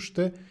също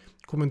ще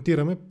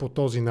коментираме по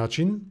този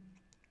начин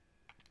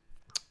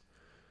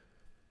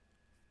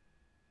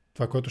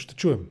това, което ще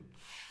чуем.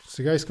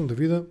 Сега искам да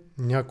видя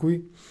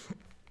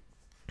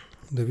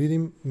да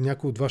видим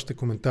някои от вашите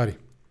коментари.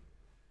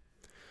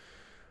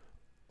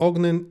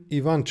 Огнен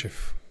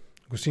Иванчев.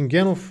 Госин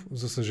Генов,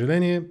 за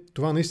съжаление,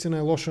 това наистина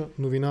е лоша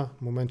новина.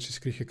 Момент, че си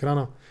скрих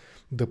екрана.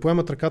 Да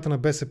поемат ръката на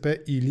БСП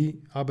или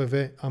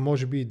АБВ, а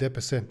може би и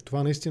ДПС.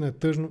 Това наистина е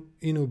тъжно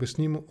и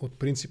необяснимо от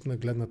принципна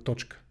гледна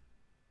точка.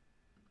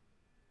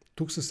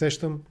 Тук се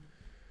сещам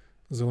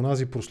за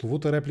онази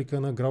прословута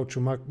реплика на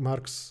Граучо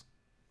Маркс.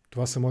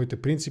 Това са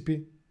моите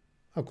принципи.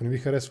 Ако не ви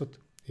харесват,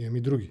 имам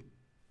и други.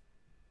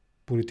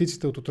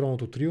 Политиците от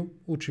Отровното трио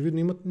очевидно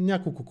имат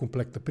няколко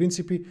комплекта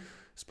принципи,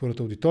 според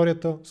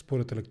аудиторията,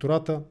 според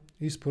електората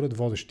и според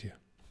водещия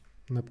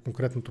на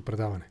конкретното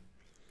предаване.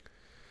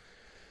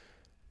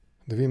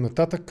 Да видим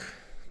нататък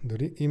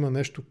дали има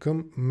нещо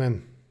към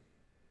мен.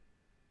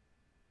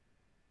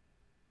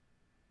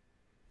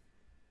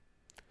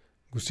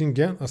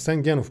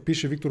 Асен Генов,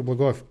 пише Виктор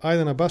Благоев.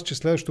 Айде на бас, че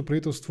следващото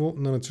правителство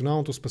на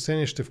националното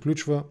спасение ще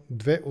включва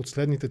 2 от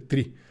следните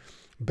 3.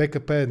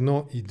 БКП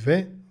 1 и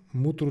 2,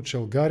 Мутро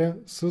Челгаря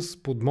с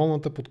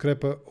подмолната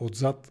подкрепа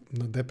отзад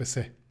на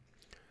ДПС.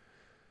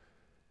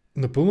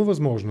 Напълно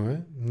възможно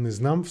е. Не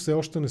знам, все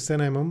още не се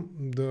наемам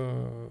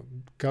да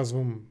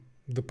казвам,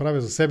 да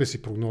правя за себе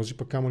си прогнози,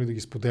 пък камо ли да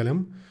ги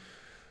споделям.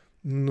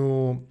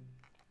 Но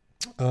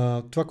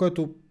това,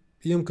 което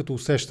имам като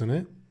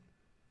усещане,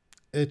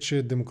 е,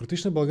 че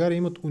Демократична България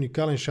имат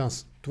уникален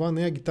шанс. Това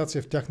не е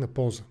агитация в тяхна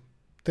полза.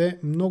 Те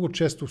много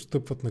често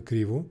стъпват на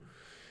криво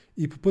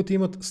и по пътя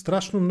имат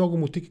страшно много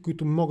мотики,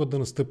 които могат да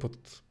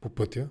настъпат по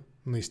пътя,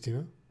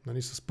 наистина,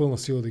 нали, с пълна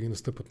сила да ги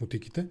настъпат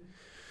мотиките,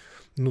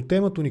 но те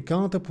имат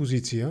уникалната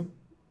позиция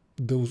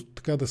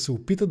да се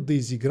опитат да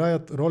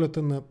изиграят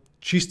ролята на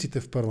чистите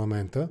в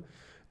парламента,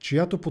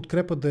 чиято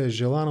подкрепа да е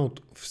желана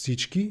от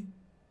всички,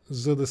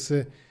 за да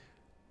се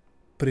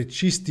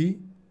пречисти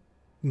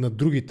на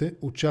другите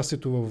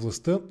участието във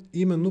властта,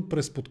 именно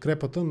през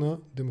подкрепата на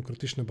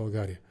Демократична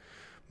България.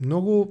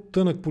 Много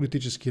тънък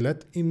политически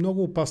лед и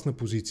много опасна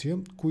позиция,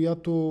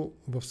 която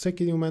във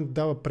всеки един момент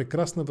дава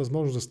прекрасна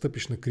възможност да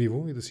стъпиш на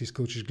криво и да си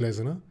изкълчиш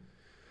глезена.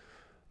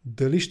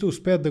 Дали ще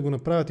успеят да го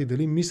направят и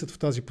дали мислят в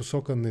тази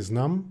посока, не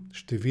знам.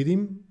 Ще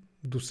видим.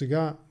 До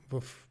сега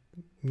в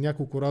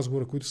няколко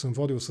разговора, които съм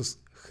водил с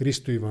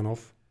Христо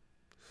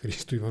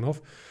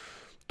Иванов,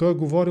 той е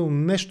говорил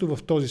нещо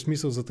в този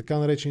смисъл за така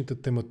наречените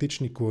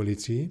тематични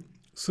коалиции,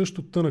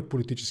 също тънък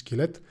политически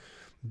лед.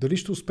 Дали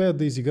ще успеят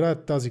да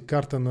изиграят тази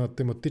карта на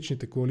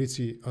тематичните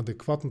коалиции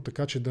адекватно,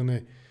 така че да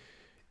не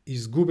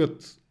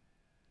изгубят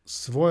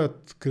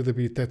своят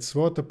кредибилитет,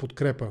 своята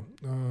подкрепа,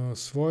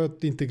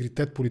 своят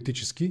интегритет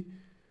политически,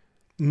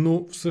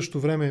 но в същото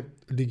време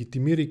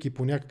легитимирайки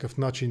по някакъв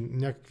начин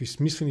някакви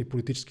смислени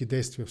политически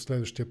действия в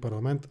следващия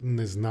парламент,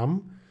 не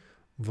знам.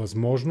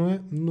 Възможно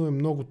е, но е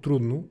много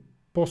трудно.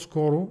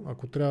 По-скоро,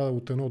 ако трябва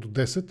от 1 до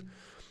 10,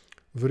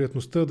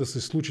 вероятността да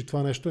се случи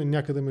това нещо е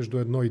някъде между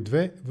 1 и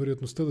 2.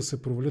 Вероятността да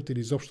се провалят или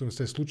изобщо не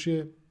се случи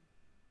е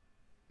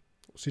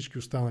всички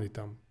останали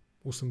там.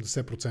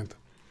 80%.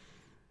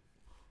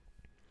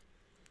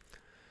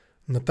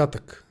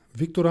 Нататък.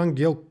 Виктор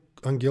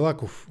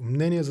Ангелаков.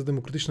 Мнение за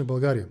Демократична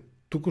България.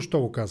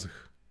 Тук-що го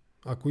казах.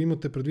 Ако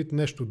имате предвид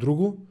нещо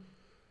друго,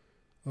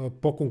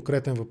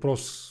 по-конкретен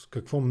въпрос,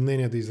 какво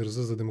мнение да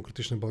изразя за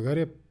Демократична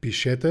България,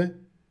 пишете.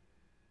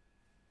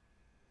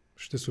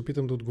 Ще се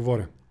опитам да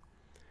отговоря.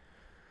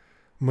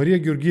 Мария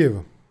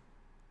Георгиева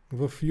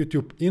в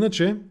YouTube.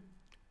 Иначе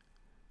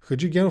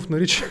Хаджи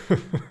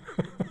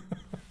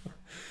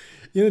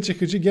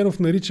Генов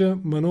нарича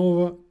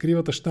Манолова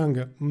кривата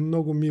щанга.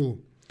 Много мило.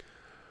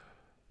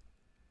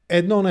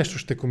 Едно нещо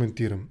ще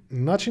коментирам.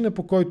 Начинът,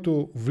 по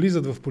който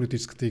влизат в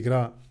политическата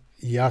игра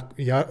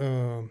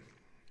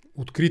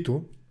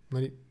открито,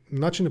 нали,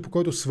 начинът, по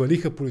който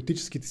свалиха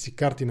политическите си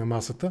карти на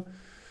масата,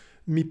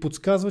 ми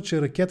подсказва,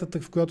 че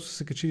ракетата, в която са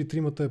се качили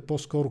тримата, е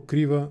по-скоро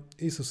крива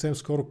и съвсем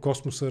скоро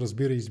космоса,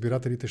 разбира,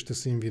 избирателите ще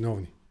са им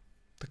виновни.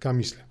 Така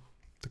мисля.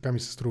 Така ми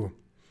се струва.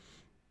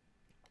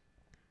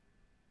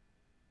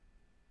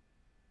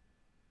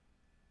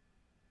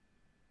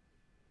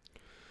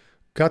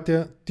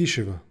 Катя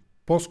Тишева.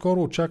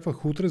 По-скоро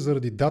очаквах утре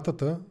заради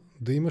датата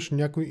да имаш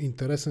някой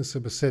интересен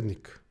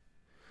събеседник.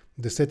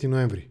 10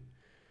 ноември.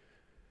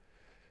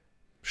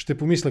 Ще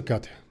помисля,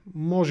 Катя.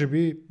 Може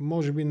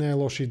би не е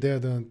лоша идея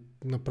да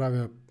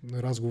направя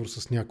разговор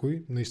с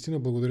някой. Наистина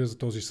благодаря за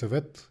този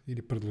съвет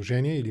или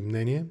предложение или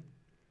мнение.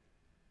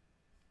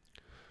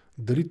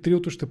 Дали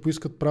триото ще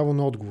поискат право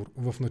на отговор?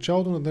 В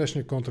началото на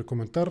днешния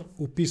контракоментар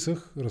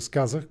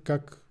разказах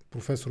как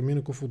професор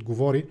Минеков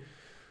отговори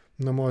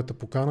на моята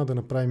покана да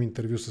направим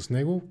интервю с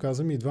него.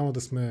 Каза ми и двама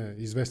да сме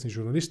известни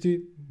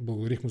журналисти.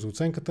 Благодарих му за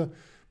оценката.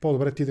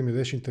 По-добре ти да ми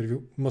дадеш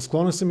интервю. Ма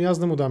склонен съм и аз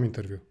да му дам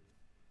интервю.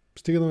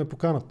 Стига да ме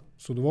поканат.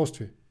 С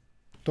удоволствие.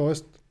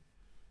 Тоест,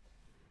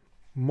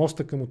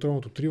 моста към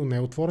Отровното трио не е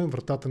отворен,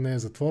 вратата не е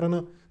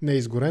затворена, не е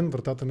изгорен,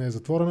 вратата не е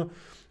затворена.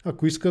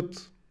 Ако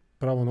искат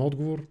право на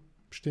отговор,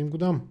 ще им го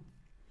дам.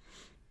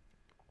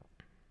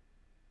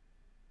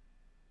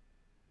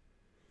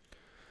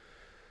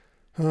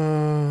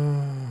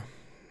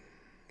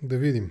 Да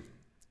видим.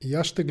 И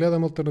аз ще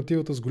гледам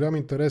алтернативата с голям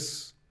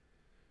интерес.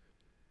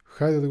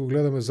 Хайде да го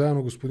гледаме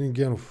заедно, господин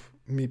Генов.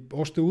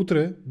 Още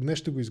утре, днес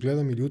ще го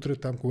изгледам или утре,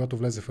 там когато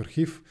влезе в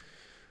архив.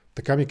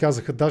 Така ми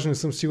казаха, даже не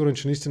съм сигурен,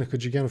 че наистина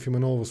Хаджигенов и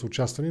Манолова са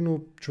участвани,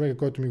 но човека,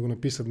 който ми го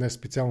написа днес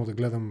специално да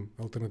гледам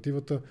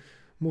алтернативата,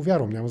 му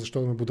вярвам. Няма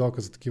защо да ме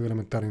будалка за такива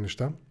елементарни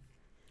неща.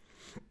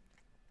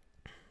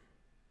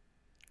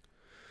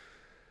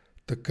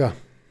 Така.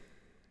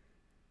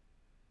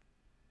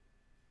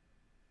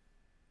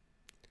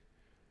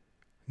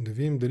 Да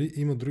видим дали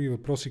има други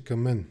въпроси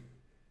към мен.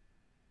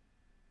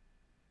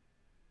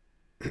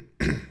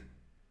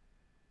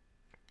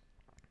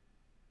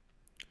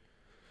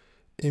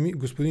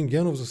 Господин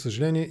Генов, за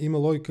съжаление, има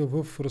логика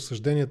в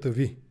разсъжденията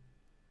ви.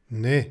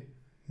 Не,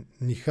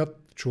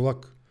 Нихат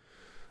Чулак.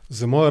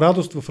 За моя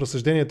радост в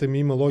разсъжденията ми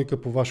има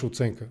логика по ваша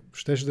оценка.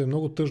 Щеше да е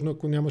много тъжно,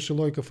 ако нямаше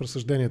логика в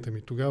разсъжденията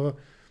ми.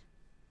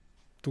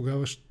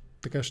 Тогава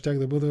така щях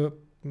да бъда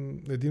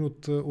един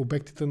от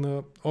обектите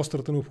на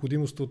острата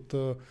необходимост от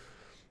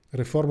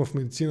реформа в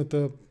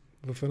медицината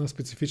в една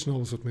специфична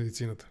област от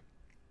медицината.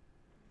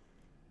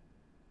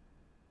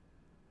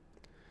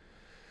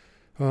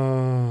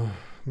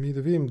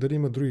 Да видим дали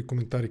има други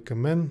коментари към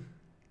мен.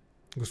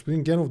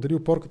 Господин Генов, дали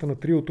опорката на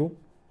триото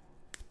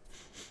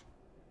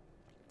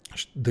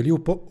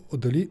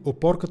дали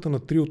опорката на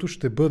триото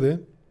ще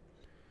бъде,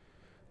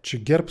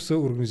 че ГЕРБ са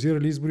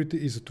организирали изборите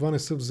и затова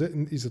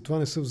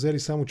не са взели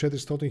само 400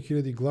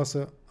 000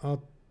 гласа, а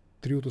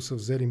триото са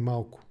взели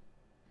малко.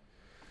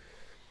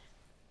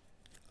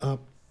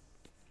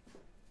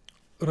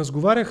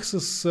 Разговарях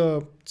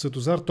с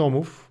Цветозар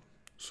Томов,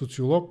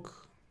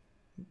 социолог,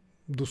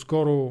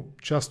 доскоро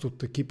част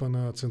от екипа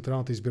на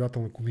Централната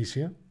избирателна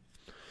комисия.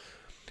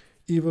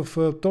 И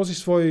в този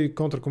свой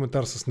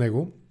контракоментар с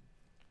него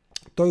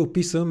той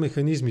описа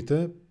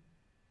механизмите,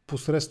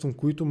 посредством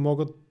които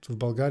могат в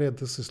България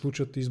да се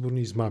случат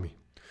изборни измами.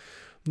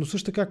 Но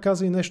също така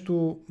каза и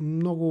нещо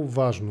много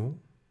важно.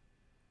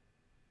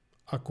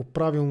 Ако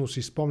правилно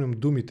си спомням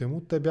думите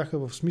му, те бяха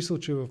в смисъл,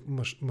 че в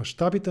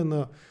мащабите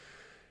на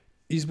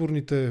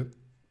изборните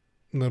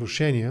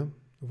нарушения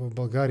в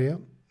България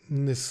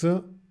не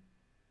са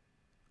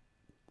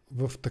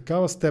в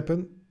такава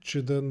степен,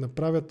 че да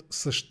направят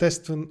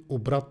съществен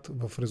обрат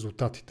в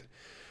резултатите.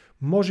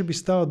 Може би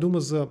става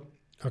дума за,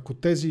 ако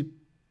тези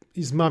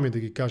измами, да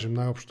ги кажем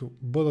най-общо,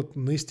 бъдат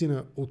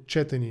наистина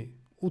отчетени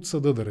от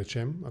съда, да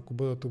речем, ако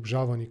бъдат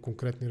обжалвани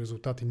конкретни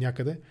резултати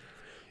някъде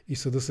и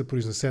съда се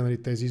произнесе,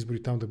 нали, тези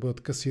избори там да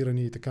бъдат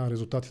касирани и така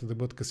резултатите да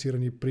бъдат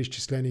касирани,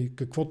 преизчислени,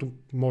 каквото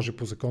може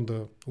по закон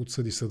да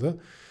отсъди съда,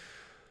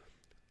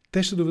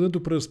 те ще доведат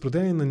до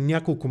преразпределение на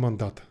няколко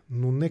мандата,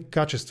 но не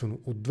качествено.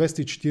 От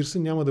 240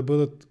 няма да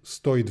бъдат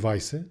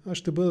 120, а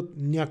ще бъдат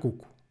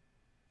няколко.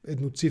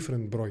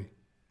 Едноцифрен брой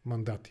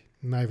мандати,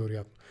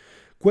 най-вероятно.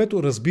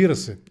 Което, разбира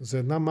се, за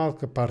една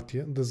малка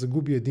партия да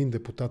загуби един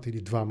депутат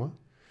или двама,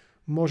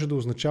 може да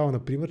означава,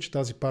 например, че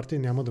тази партия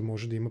няма да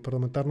може да има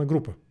парламентарна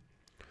група.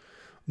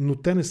 Но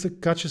те не са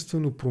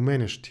качествено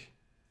променящи.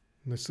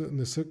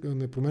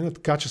 Не променят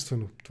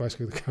качествено, това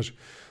исках да кажа.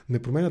 Не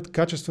променят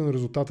качествено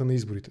резултата на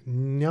изборите.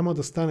 Няма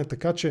да стане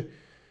така, че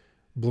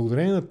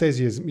благодарение на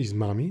тези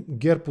измами,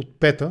 ГЕРБ от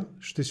пета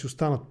ще си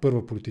останат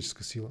първа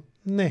политическа сила.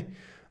 Не.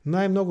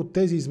 Най-много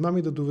тези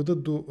измами да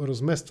доведат до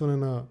разместване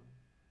на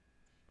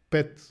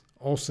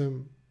 5-8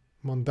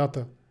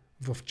 мандата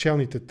в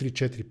челните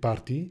 3-4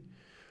 партии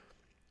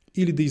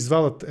или да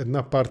извадат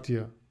една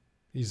партия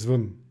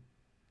извън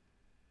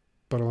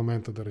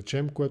парламента, да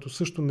речем, което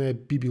също не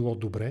би било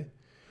добре,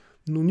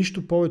 но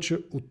нищо повече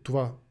от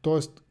това.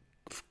 Тоест,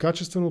 в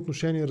качествено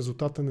отношение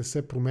резултата не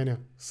се променя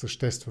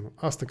съществено.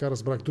 Аз така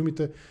разбрах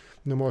думите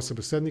на моя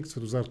събеседник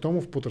Цветозар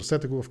Томов.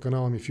 Потърсете го в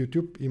канала ми в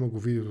YouTube. Има го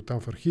видеото там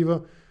в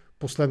архива.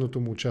 Последното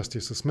му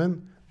участие с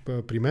мен,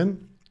 при мен.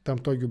 Там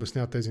той ги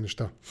обяснява тези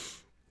неща.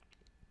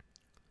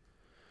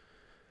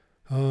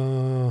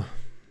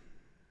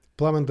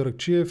 Пламен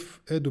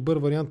Даракчиев е добър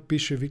вариант,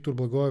 пише Виктор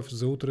Благоев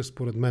за утре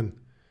според мен.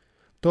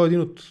 Той е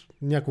един от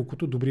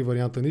няколкото добри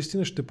варианта.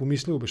 Наистина ще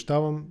помисля,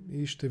 обещавам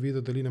и ще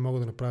видя дали не мога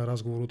да направя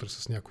разговор утре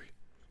с някой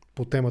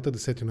по темата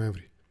 10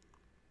 ноември.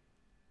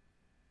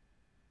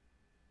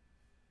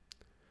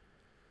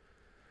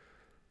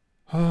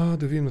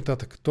 Да видим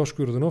нататък.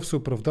 Тошко Йорданов се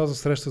оправда за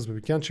среща с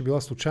Бабикян, че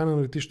била случайна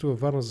на летището във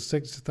Варна.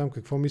 Засекли се там.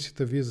 Какво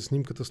мислите вие за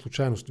снимката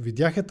случайност?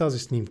 Видях я тази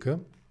снимка.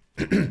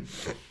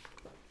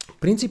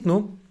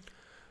 Принципно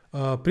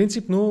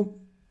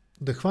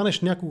да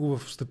хванеш някого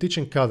в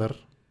статичен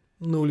кадър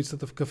на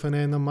улицата, в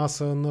кафене, на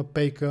маса, на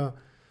пейка,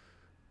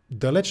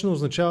 далеч не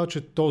означава,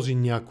 че този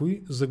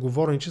някой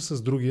заговорниче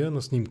с другия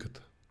на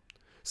снимката.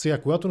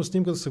 Сега, когато на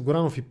снимката са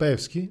Горанов и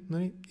Пеевски,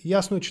 нали,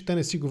 ясно е, че те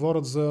не си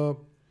говорят за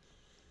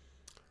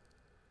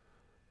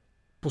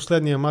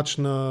последния матч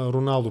на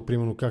Роналдо,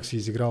 примерно, как си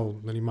изиграл,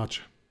 нали,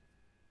 матча.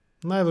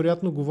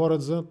 Най-вероятно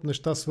говорят за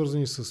неща,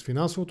 свързани с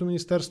финансовото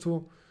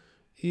министерство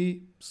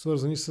и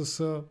свързани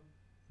с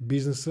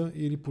бизнеса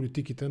или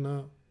политиките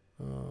на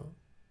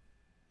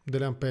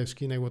Делян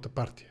Пеевски и неговата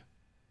партия.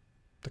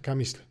 Така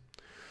мисля.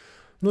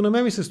 Но на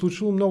мен ми се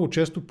случвало много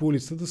често по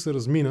улицата да се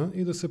размина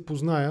и да се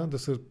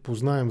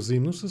познаем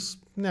взаимно с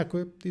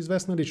някоя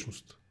известна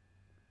личност.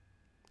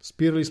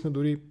 Спирали сме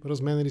дори,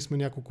 разменяли сме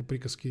няколко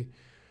приказки.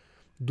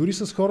 Дори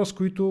с хора, с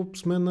които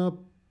сме на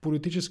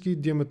политически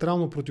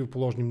диаметрално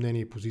противоположни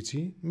мнения и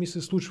позиции, ми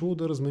се случвало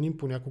да разменим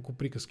по няколко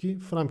приказки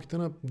в рамките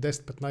на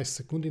 10-15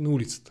 секунди на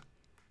улицата.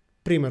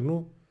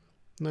 Примерно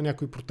на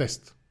някой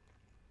протест.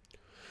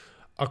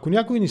 Ако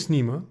някой ни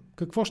снима,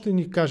 какво ще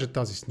ни каже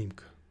тази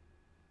снимка?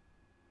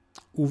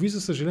 Уви,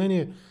 за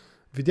съжаление,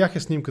 видях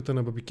я снимката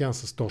на Бабикян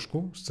с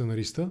Тошко,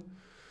 сценариста,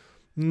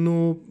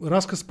 но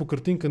разказ по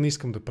картинка не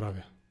искам да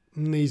правя.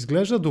 Не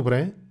изглежда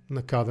добре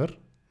на кадър,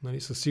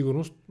 нали, със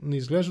сигурност, не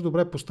изглежда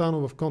добре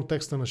поставено в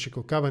контекста на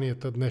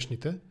шикалкаванията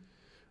днешните,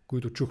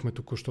 които чухме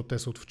току-що, те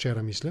са от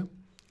вчера, мисля.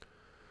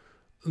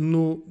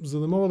 Но за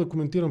да мога да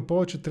коментирам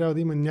повече, трябва да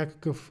има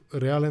някакъв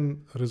реален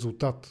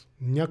резултат.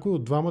 Някой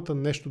от двамата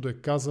нещо да е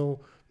казал,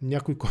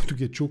 някой, който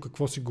ги е чул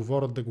какво си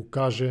говорят, да го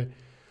каже,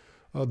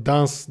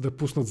 данс да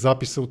пуснат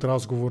записа от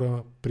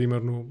разговора,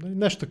 примерно.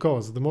 Нещо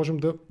такова, за да можем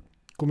да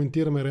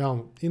коментираме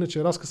реално.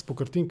 Иначе разказ по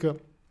картинка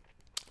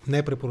не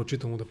е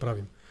препоръчително да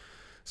правим.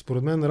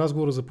 Според мен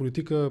разговора за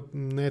политика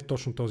не е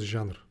точно този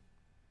жанр.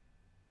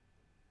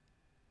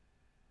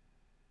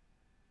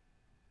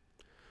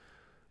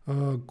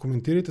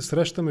 Коментирайте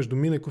среща между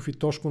Минеков и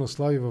Тошко на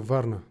Слави във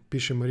Варна,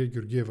 пише Мария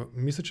Георгиева.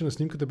 Мисля, че на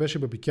снимката беше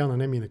Бабикян, а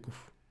не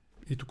Минеков.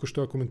 И тук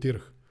що я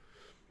коментирах.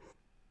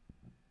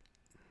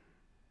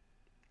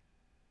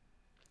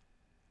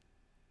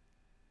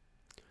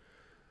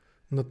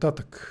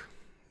 Нататък.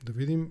 Да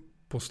видим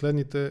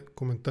последните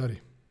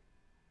коментари.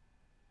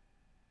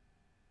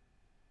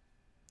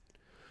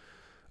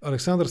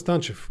 Александър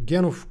Станчев.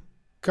 Генов,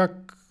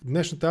 как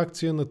днешната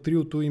акция на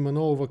триото и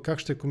Манолова, как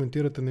ще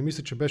коментирате? Не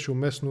мисля, че беше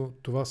уместно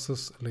това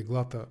с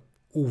леглата.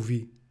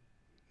 Уви,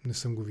 не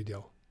съм го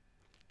видял.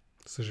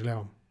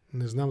 Съжалявам.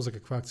 Не знам за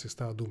каква акция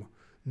става дума.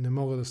 Не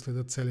мога да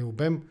следя целия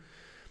обем.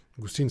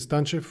 Гостин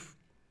Станчев,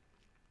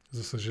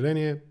 за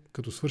съжаление,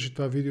 като свърши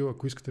това видео,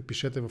 ако искате,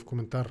 пишете в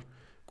коментар,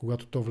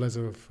 когато то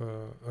влезе в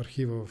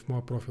архива в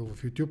моя профил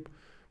в YouTube.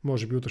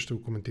 Може би утре ще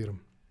го коментирам.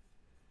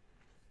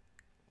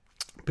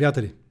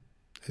 Приятели,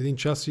 1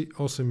 час и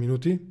 8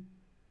 минути.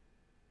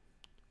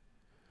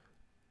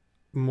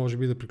 Може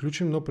би да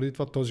приключим, но преди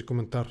това този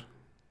коментар.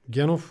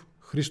 Генов,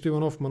 Христо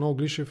Иванов, Манол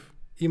Глишев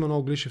и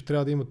Манол Глишев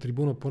трябва да има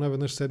трибуна поне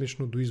веднъж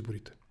седмично до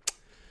изборите.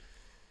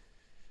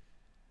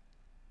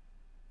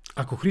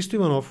 Ако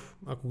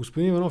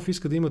господин Иванов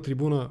иска да има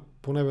трибуна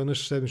поне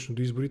веднъж седмично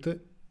до изборите,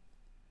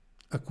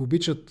 ако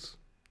обичат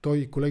той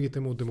и колегите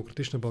му от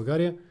Демократична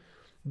България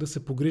да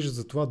се погрижат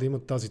за това да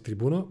имат тази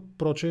трибуна.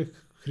 Проче,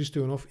 Христо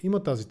Иванов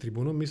има тази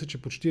трибуна, мисля,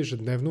 че почти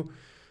ежедневно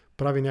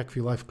прави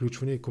някакви лайв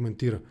включвания и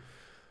коментира.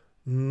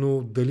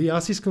 Но дали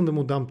аз искам да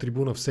му дам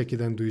трибуна всеки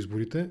ден до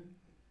изборите,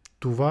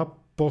 това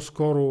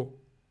по-скоро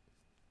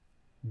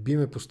би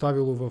ме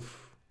поставило в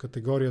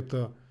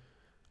категорията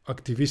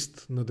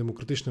активист на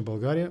Демократична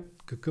България,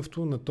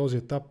 какъвто на този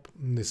етап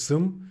не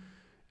съм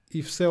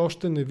и все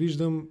още не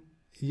виждам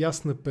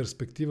ясна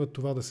перспектива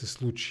това да се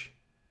случи.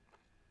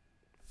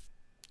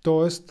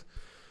 Тоест,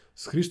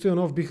 с Христо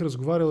Иванов бих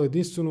разговарял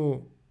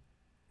единствено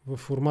в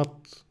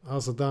формат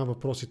аз задавам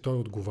въпроси, той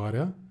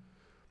отговаря,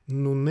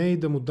 но не и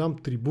да му дам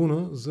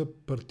трибуна за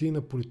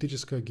партийна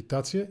политическа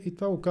агитация и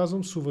това го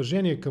казвам с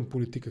уважение към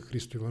политика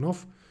Христо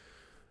Иванов,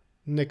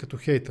 не като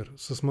хейтър.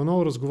 С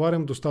Манол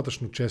разговарям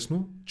достатъчно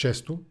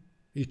често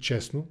и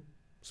честно,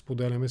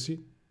 споделяме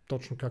си,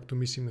 точно както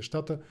мислим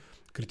нещата,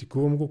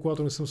 критикувам го,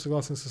 когато не съм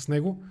съгласен с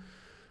него.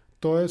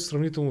 Той е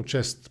сравнително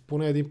чест.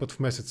 Поне един път в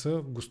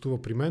месеца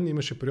гостува при мен.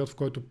 Имаше период, в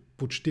който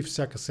почти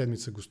всяка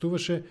седмица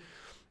гостуваше.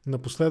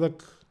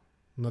 Напоследък,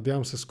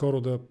 надявам се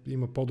скоро да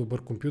има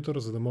по-добър компютър,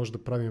 за да може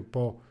да правим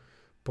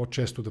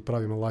по-често да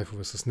правим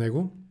лайфове с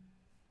него.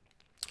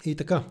 И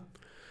така.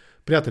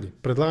 Приятели,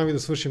 предлагам ви да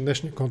свършим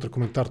днешния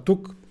контракоментар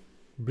тук.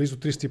 Близо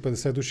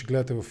 350 души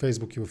гледате във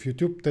Facebook и в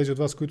YouTube. Тези от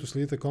вас, които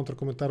следите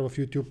контракоментар в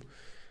YouTube,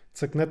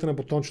 цъкнете на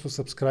бутончето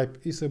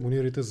Subscribe и се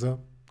абонирайте за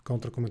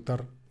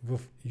Контракоментар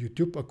в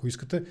YouTube. Ако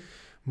искате,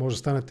 може да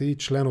станете и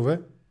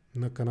членове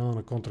на канала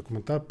на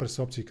Контракоментар през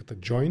опцията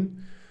Join.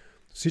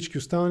 Всички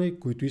останали,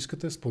 които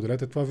искате,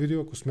 споделете това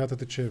видео, ако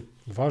смятате, че е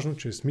важно,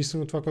 че е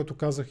смислено това, което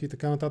казах и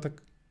така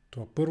нататък.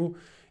 Това първо.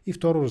 И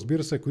второ,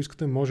 разбира се, ако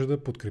искате, може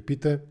да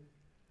подкрепите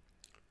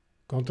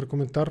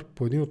Контракоментар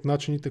по един от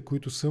начините,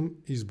 които съм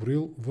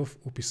изброил в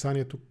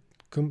описанието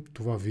към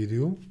това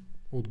видео.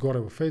 Отгоре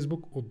във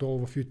Facebook,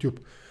 отдолу в YouTube.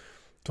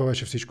 Това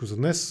беше всичко за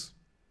днес.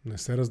 Не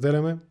се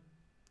разделяме.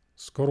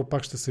 Скоро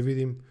пак ще се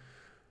видим.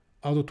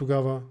 А до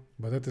тогава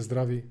бъдете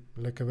здрави,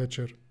 лека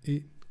вечер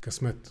и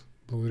късмет.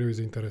 Благодаря ви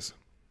за интереса.